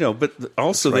Spotify. I know, but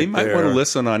also they might want to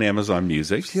listen on Amazon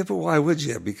Music. Yeah, but why would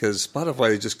you? Because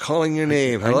Spotify is just calling your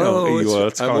name. Hello,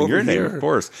 it's calling your name, of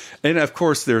course. And of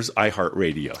course, there's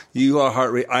iHeartRadio.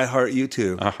 I heart you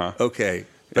too. Uh-huh. Okay.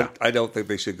 But I don't think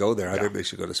they should go there. I think they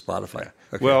should go to Spotify.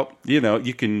 Okay. Well,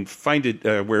 you can find it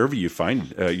wherever you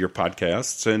find your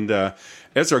podcasts. And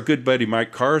as our good buddy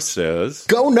Mike Carr says,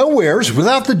 go nowheres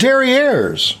without the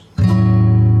Derrieres.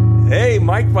 Hey,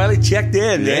 Mike finally checked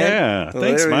in, man. Yeah,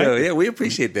 thanks, Mike. Yeah, we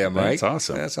appreciate that, Mike. That's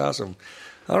awesome. That's awesome.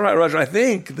 All right, Roger, I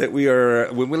think that we are,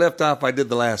 when we left off, I did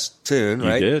the last tune,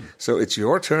 right? You did. So it's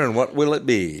your turn. What will it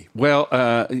be? Well,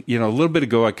 a little bit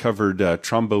ago I covered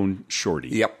Trombone Shorty.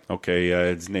 Yep. Okay,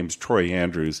 his name's Troy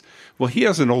Andrews. Well, he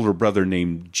has an older brother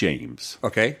named James.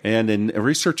 Okay. And in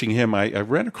researching him, I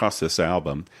ran across this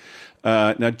album.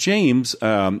 Now, James,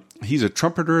 he's a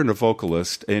trumpeter and a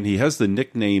vocalist, and he has the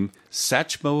nickname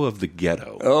Satchmo of the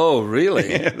Ghetto. Oh,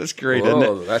 really? Yeah, that's great, Whoa,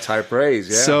 isn't it? That's high praise,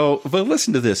 yeah. So, but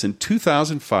listen to this. In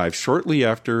 2005, shortly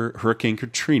after Hurricane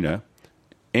Katrina,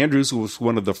 Andrews was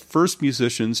one of the first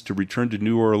musicians to return to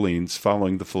New Orleans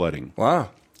following the flooding. Wow.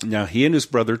 Now, he and his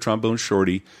brother, Trombone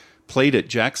Shorty, played at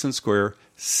Jackson Square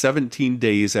 17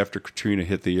 days after Katrina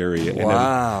hit the area.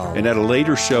 Wow. And at a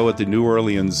later show at the New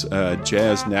Orleans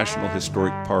Jazz National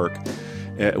Historic Park,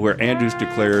 where Andrews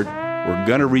declared, "We're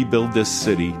going to rebuild this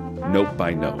city note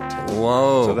by note."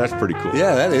 Whoa. So that's pretty cool.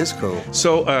 Yeah, that is cool.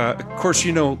 So, of course,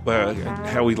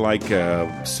 how we like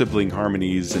sibling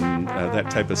harmonies and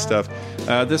that type of stuff.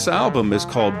 This album is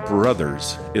called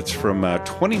Brothers. It's from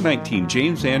 2019.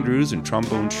 James Andrews and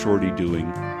Trombone Shorty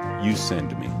doing You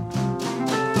Send Me.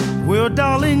 Well,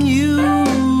 darling, you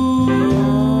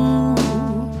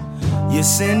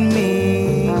send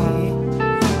me.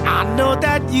 I know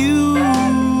that you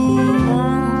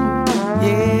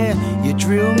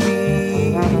drill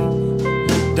me.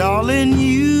 Darling,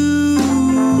 you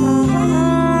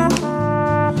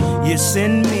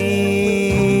send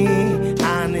me.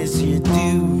 Honest you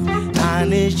do,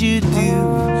 honest you do,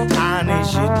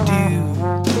 honest you do.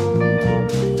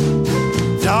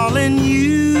 Darling, you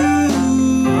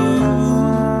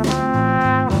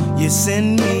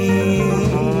send me.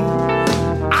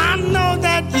 I know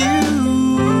that you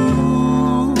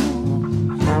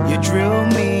drill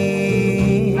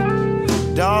me.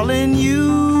 Darling,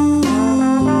 you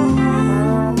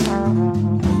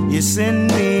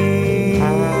send me.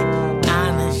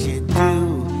 Honest you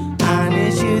do,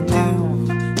 honest you do,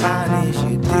 honest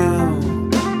you do.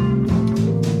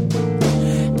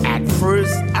 At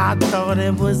first I thought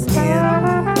it was infatuation.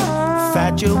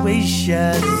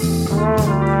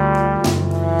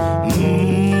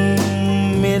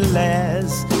 It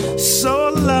lasts so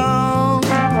long,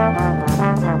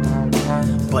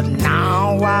 but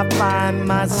now I find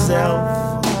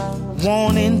myself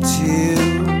wanting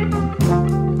to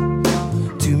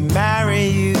marry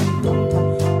you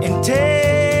and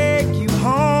take you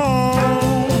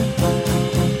home.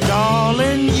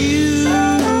 Darling, you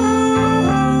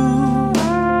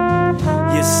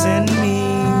send me.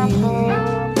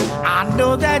 I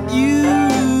know that you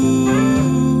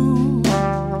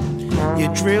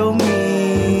drill me.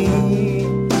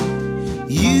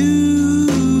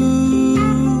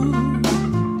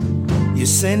 You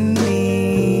send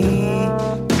me.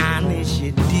 Honest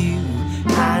you do,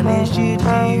 honest you do,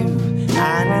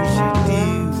 honest you do.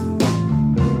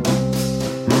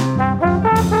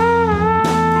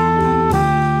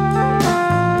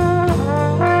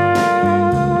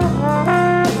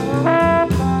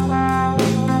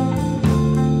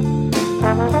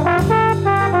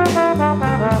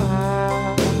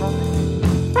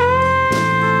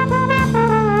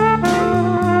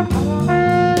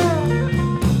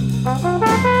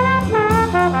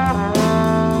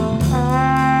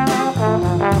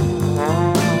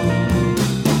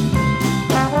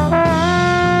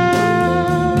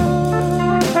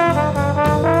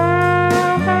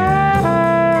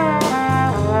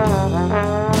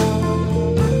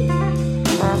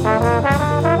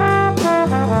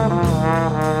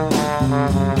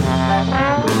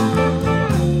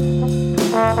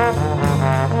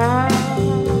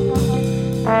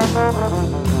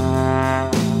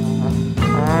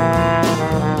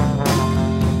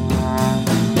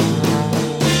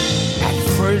 At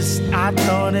first I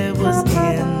thought it was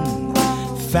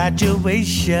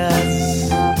infatuation,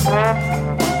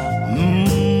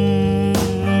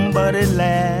 but it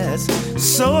lasts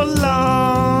so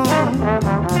long.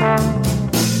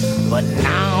 But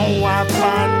now I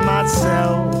find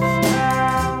myself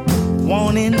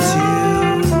wanting to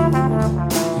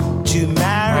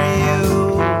marry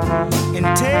you and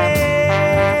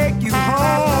take you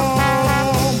home.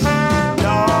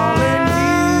 Darling,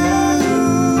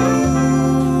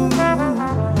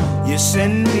 you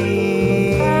send me.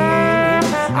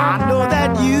 I know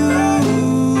that you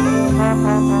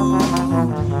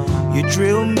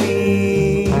drill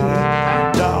me.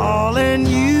 Darling,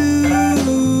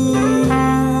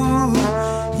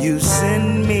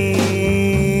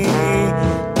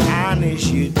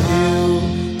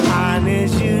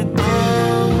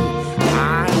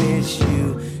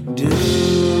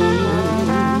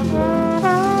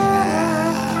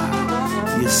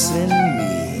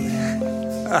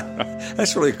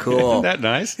 That's really cool. Isn't that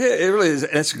nice? Yeah, it really is.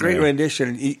 And it's a great rendition,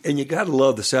 and you got to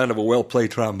love the sound of a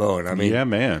well-played trombone. I mean, yeah,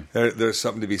 man. There's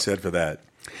something to be said for that.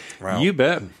 Wow. You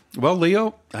bet. Well,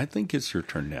 Leo, I think it's your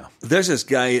turn now. There's this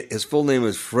guy, his full name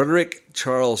is Frederick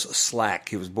Charles Slack.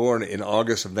 He was born in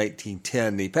August of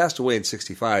 1910. He passed away in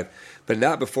 65, but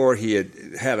not before he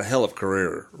had a hell of a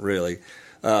career, really.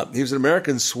 He was an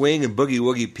American swing and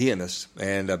boogie-woogie pianist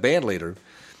and a band leader.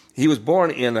 He was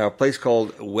born in a place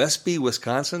called Westby,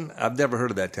 Wisconsin. I've never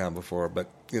heard of that town before, but,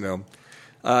 he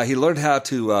learned how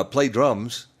to play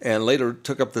drums and later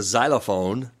took up the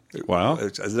xylophone. Wow.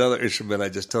 It's another instrument I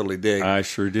just totally dig. I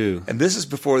sure do. And this is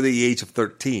before the age of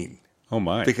 13. Oh,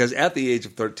 my. Because at the age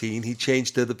of 13, he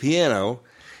changed to the piano,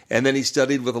 and then he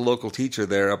studied with a local teacher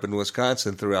there up in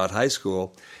Wisconsin throughout high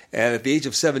school. And at the age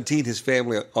of 17, his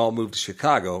family all moved to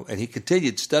Chicago, and he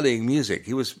continued studying music.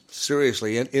 He was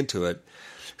seriously into it.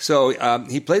 So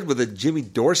he played with the Jimmy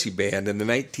Dorsey Band in the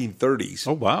 1930s.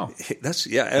 Oh, wow. That's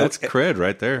cred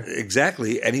right there.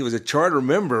 Exactly. And he was a charter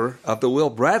member of the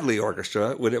Will Bradley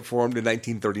Orchestra when it formed in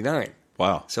 1939.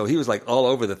 Wow. So he was like all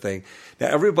over the thing. Now,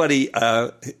 everybody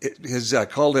has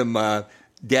called him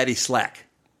Daddy Slack.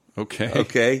 Okay.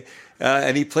 Okay.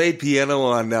 And he played piano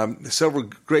on several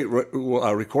great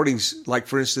recordings, like,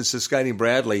 for instance, this guy named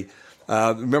Bradley.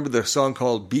 Remember the song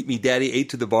called Beat Me Daddy, 8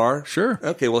 to the Bar? Sure.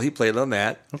 Okay, well, he played on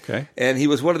that. Okay. And he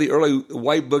was one of the early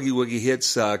white boogie-woogie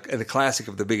hits and a classic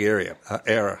of the big era,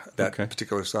 that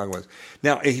particular song was.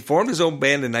 Now, he formed his own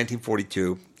band in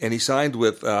 1942, and he signed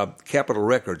with Capitol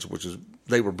Records,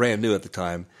 they were brand new at the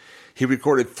time. He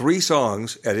recorded 3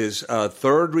 songs at his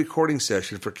third recording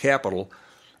session for Capitol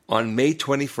on May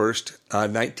 21st,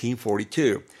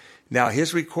 1942. Now,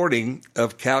 his recording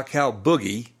of Cow Cow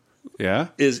Boogie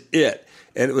is it.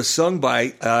 And it was sung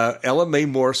by Ella Mae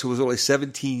Morse, who was only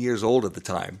 17 years old at the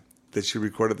time that she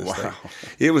recorded this thing.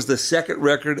 It was the second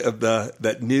record of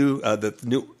the new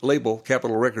label,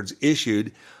 Capitol Records,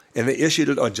 issued, and they issued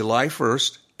it on July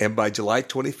 1st, and by July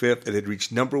 25th, it had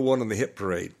reached number 1 on the hit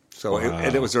parade. So,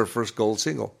 and it was their first gold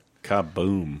single.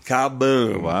 Kaboom.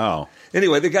 Kaboom. Wow.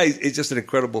 Anyway, the guy is just an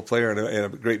incredible player and a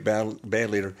great band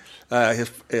leader.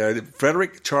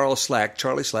 Frederick Charles Slack,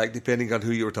 Charlie Slack, depending on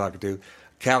who you were talking to,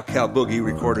 Cow Cow Boogie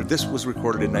recorded. This was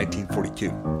recorded in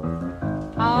 1942.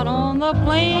 Out on the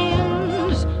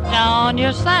plains, down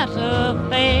near Santa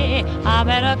Fe, I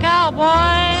met a cowboy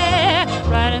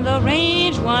riding the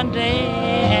range one day,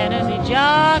 and as he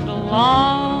jogged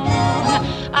along,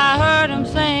 I heard him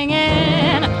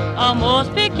singing a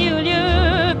most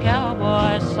peculiar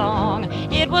cowboy song.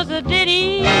 It was a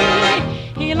ditty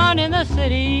he learned in the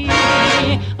city.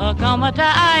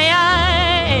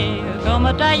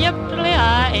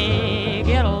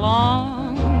 Get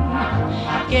along.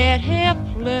 Get hip,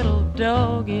 little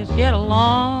doggies, get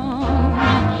along.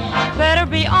 Better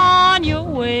be on your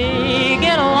way,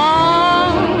 get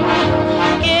along.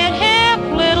 Get hip,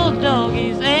 little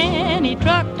doggies, and he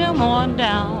trucked them on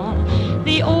down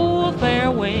the old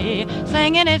fairway,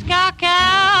 singing his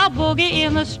cow-cow boogie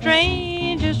in the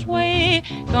strangest way.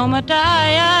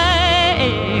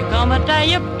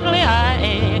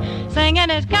 Singing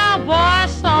his cowboy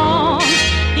song.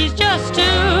 He's just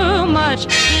too much.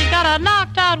 He's got a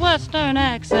knocked-out western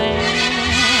accent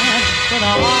with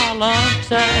a Harlem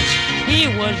touch. He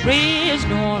was raised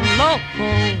on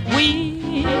local weed.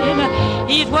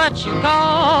 He's what you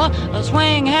call a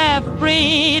swing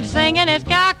half-breed, singing his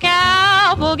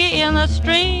cow-cow boogie in the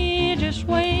strangest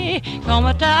way.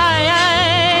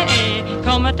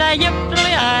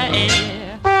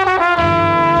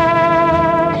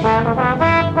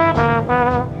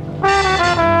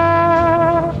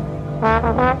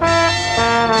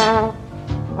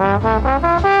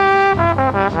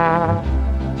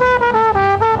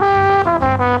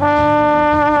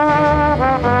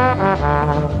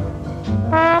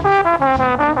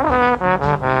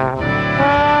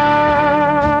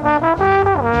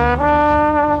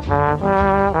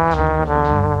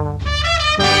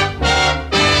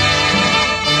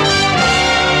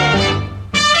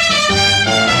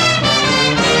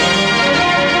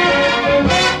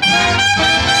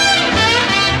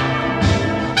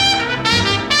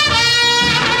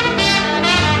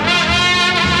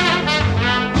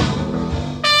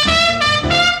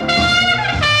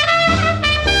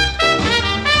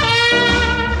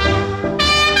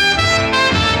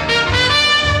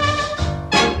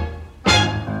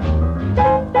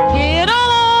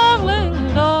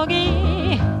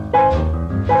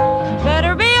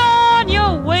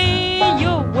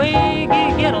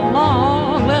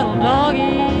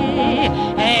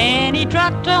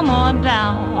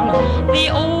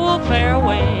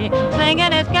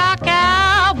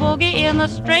 in the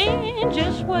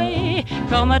strangest way.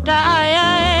 Come a die,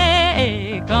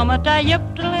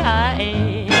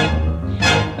 yip-de-lie.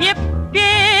 Yip,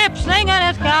 yip, singing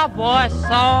his cowboy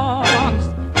songs.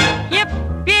 Yip,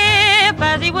 yip,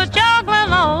 as he was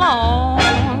juggling along.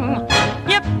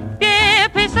 Yip,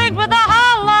 yip, he sings with a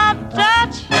hollow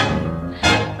touch.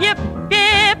 Yip,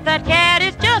 yip, that cat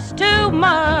is just too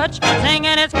much.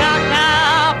 Singing his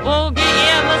cow boogie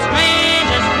in the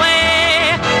strangest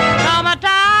way. Come a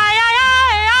die.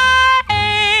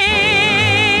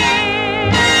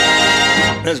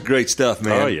 That's great stuff,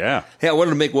 man. Oh, yeah. Hey, I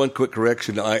wanted to make one quick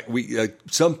correction.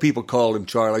 Some people call him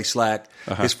Charlie Slack,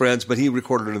 his friends, but he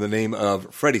recorded under the name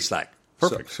of Freddie Slack.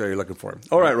 Perfect. So you're looking for him.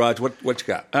 All right, Raj, what you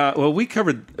got? Well, we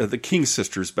covered the King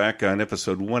Sisters back on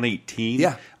episode 118.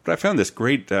 Yeah. But I found this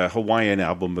great Hawaiian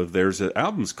album of theirs. The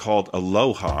album's called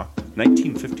Aloha,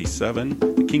 1957.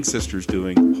 The King Sisters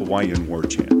doing Hawaiian War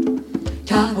Chant.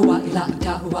 Tahua'ila,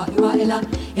 tahua'ila,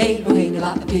 hey,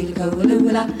 rohela,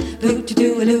 piliko'alula,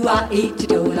 pootado'alua,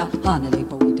 eatado'ala,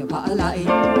 hanalipo'ita pa'ala'i.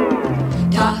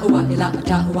 Tahua'ila,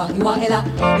 tahua'ila,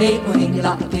 hey,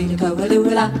 rohela,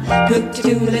 piliko'alula,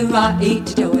 pootado'alua,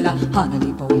 eatado'ala,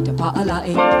 hanalipo'ita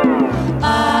pa'ala'i.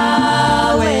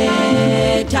 Awe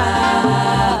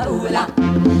ta'ula,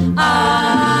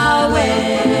 awe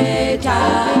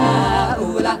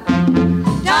ta'ula.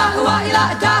 Tahua'ila,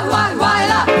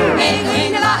 tahua'ila, hey,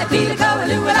 rohela,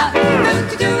 piliko'alula,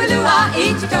 pootado'alua,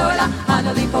 eatado'ala,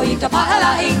 hanalipo'ita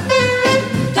pa'ala'i.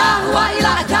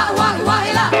 Tahua'ila,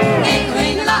 tahua'ila, hey,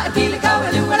 rohela,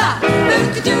 piliko'alula,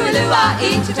 pootado'alua,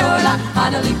 eatado'ala,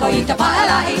 hanalipo'ita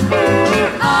pa'ala'i.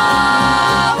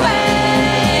 Awe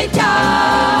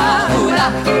ta'ula,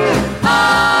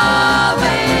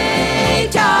 awe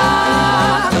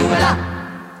ta'ula.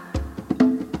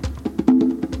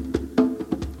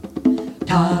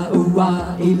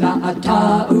 Ta'ua'ila,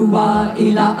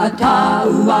 ta'ua'ila,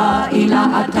 ta'ua'ila,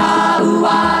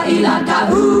 ta'ua'ila,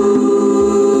 ta'u'a.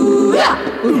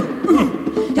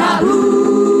 Ta'u'a.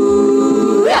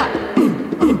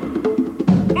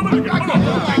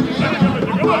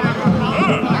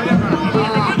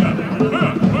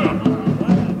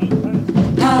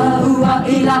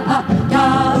 Ta'ua'ila,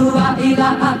 ta'ua'ila,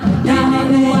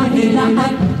 ta'ua'ila,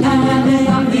 ta'ua'ila,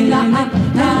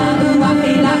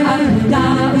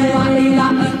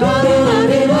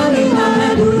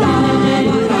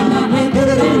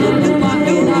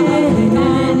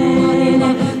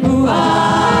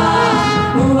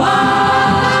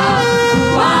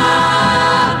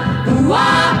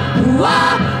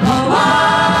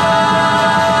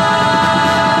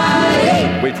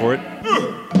 Wait for it.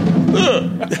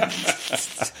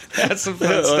 That's some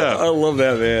fun stuff. I love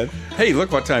that, man. Hey,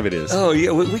 look what time it is. Oh,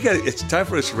 yeah, we got. It's time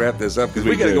for us to wrap this up because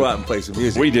we got to go out and play some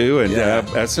music. We do,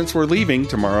 and since we're leaving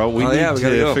tomorrow, we need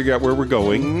to figure out where we're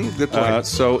going. Good point.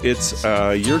 So it's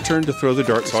your turn to throw the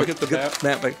dart. So I'll get the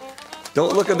map.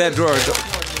 Don't look in that drawer.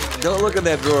 Don't look in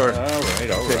that drawer. All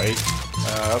right.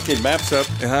 Okay, map's up.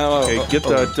 Okay, get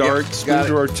the dart. Yep, Spoon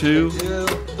drawer 2.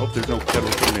 Hope there's no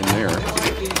kettle corn in there.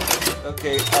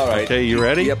 Okay, all right. Okay, you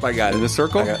ready? Yep, I got it. In the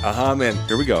circle? I'm in.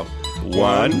 Here we go.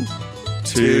 1,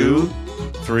 2,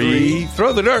 3.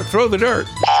 Throw the dart.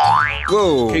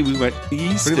 Whoa. Okay, we went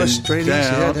east Pretty much straight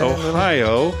down. east.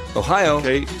 Ohio.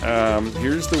 Okay,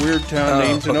 here's the weird town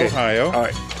names in Ohio. All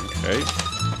right. Okay.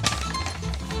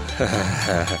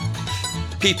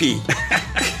 PP.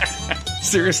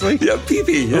 Seriously? Yeah,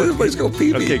 PP. Everybody's going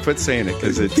PP. Okay, quit saying it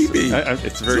because it's PP.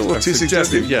 It's very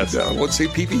suggestive. Yes. I won't say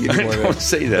PP anymore. I won't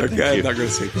say that. Okay, I'm not going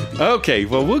to say PP. Okay,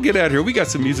 well, we'll get out here. We got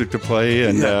some music to play,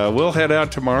 and we'll head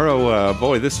out tomorrow.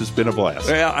 Boy, this has been a blast.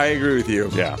 Yeah, I agree with you.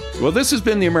 Yeah. Well, this has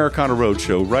been the Americana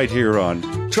Roadshow right here on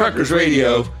Truckers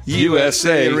Radio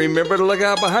USA. And remember to look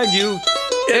out behind you.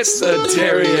 It's the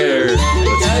Derrieres.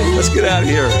 Let's get out of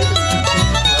here.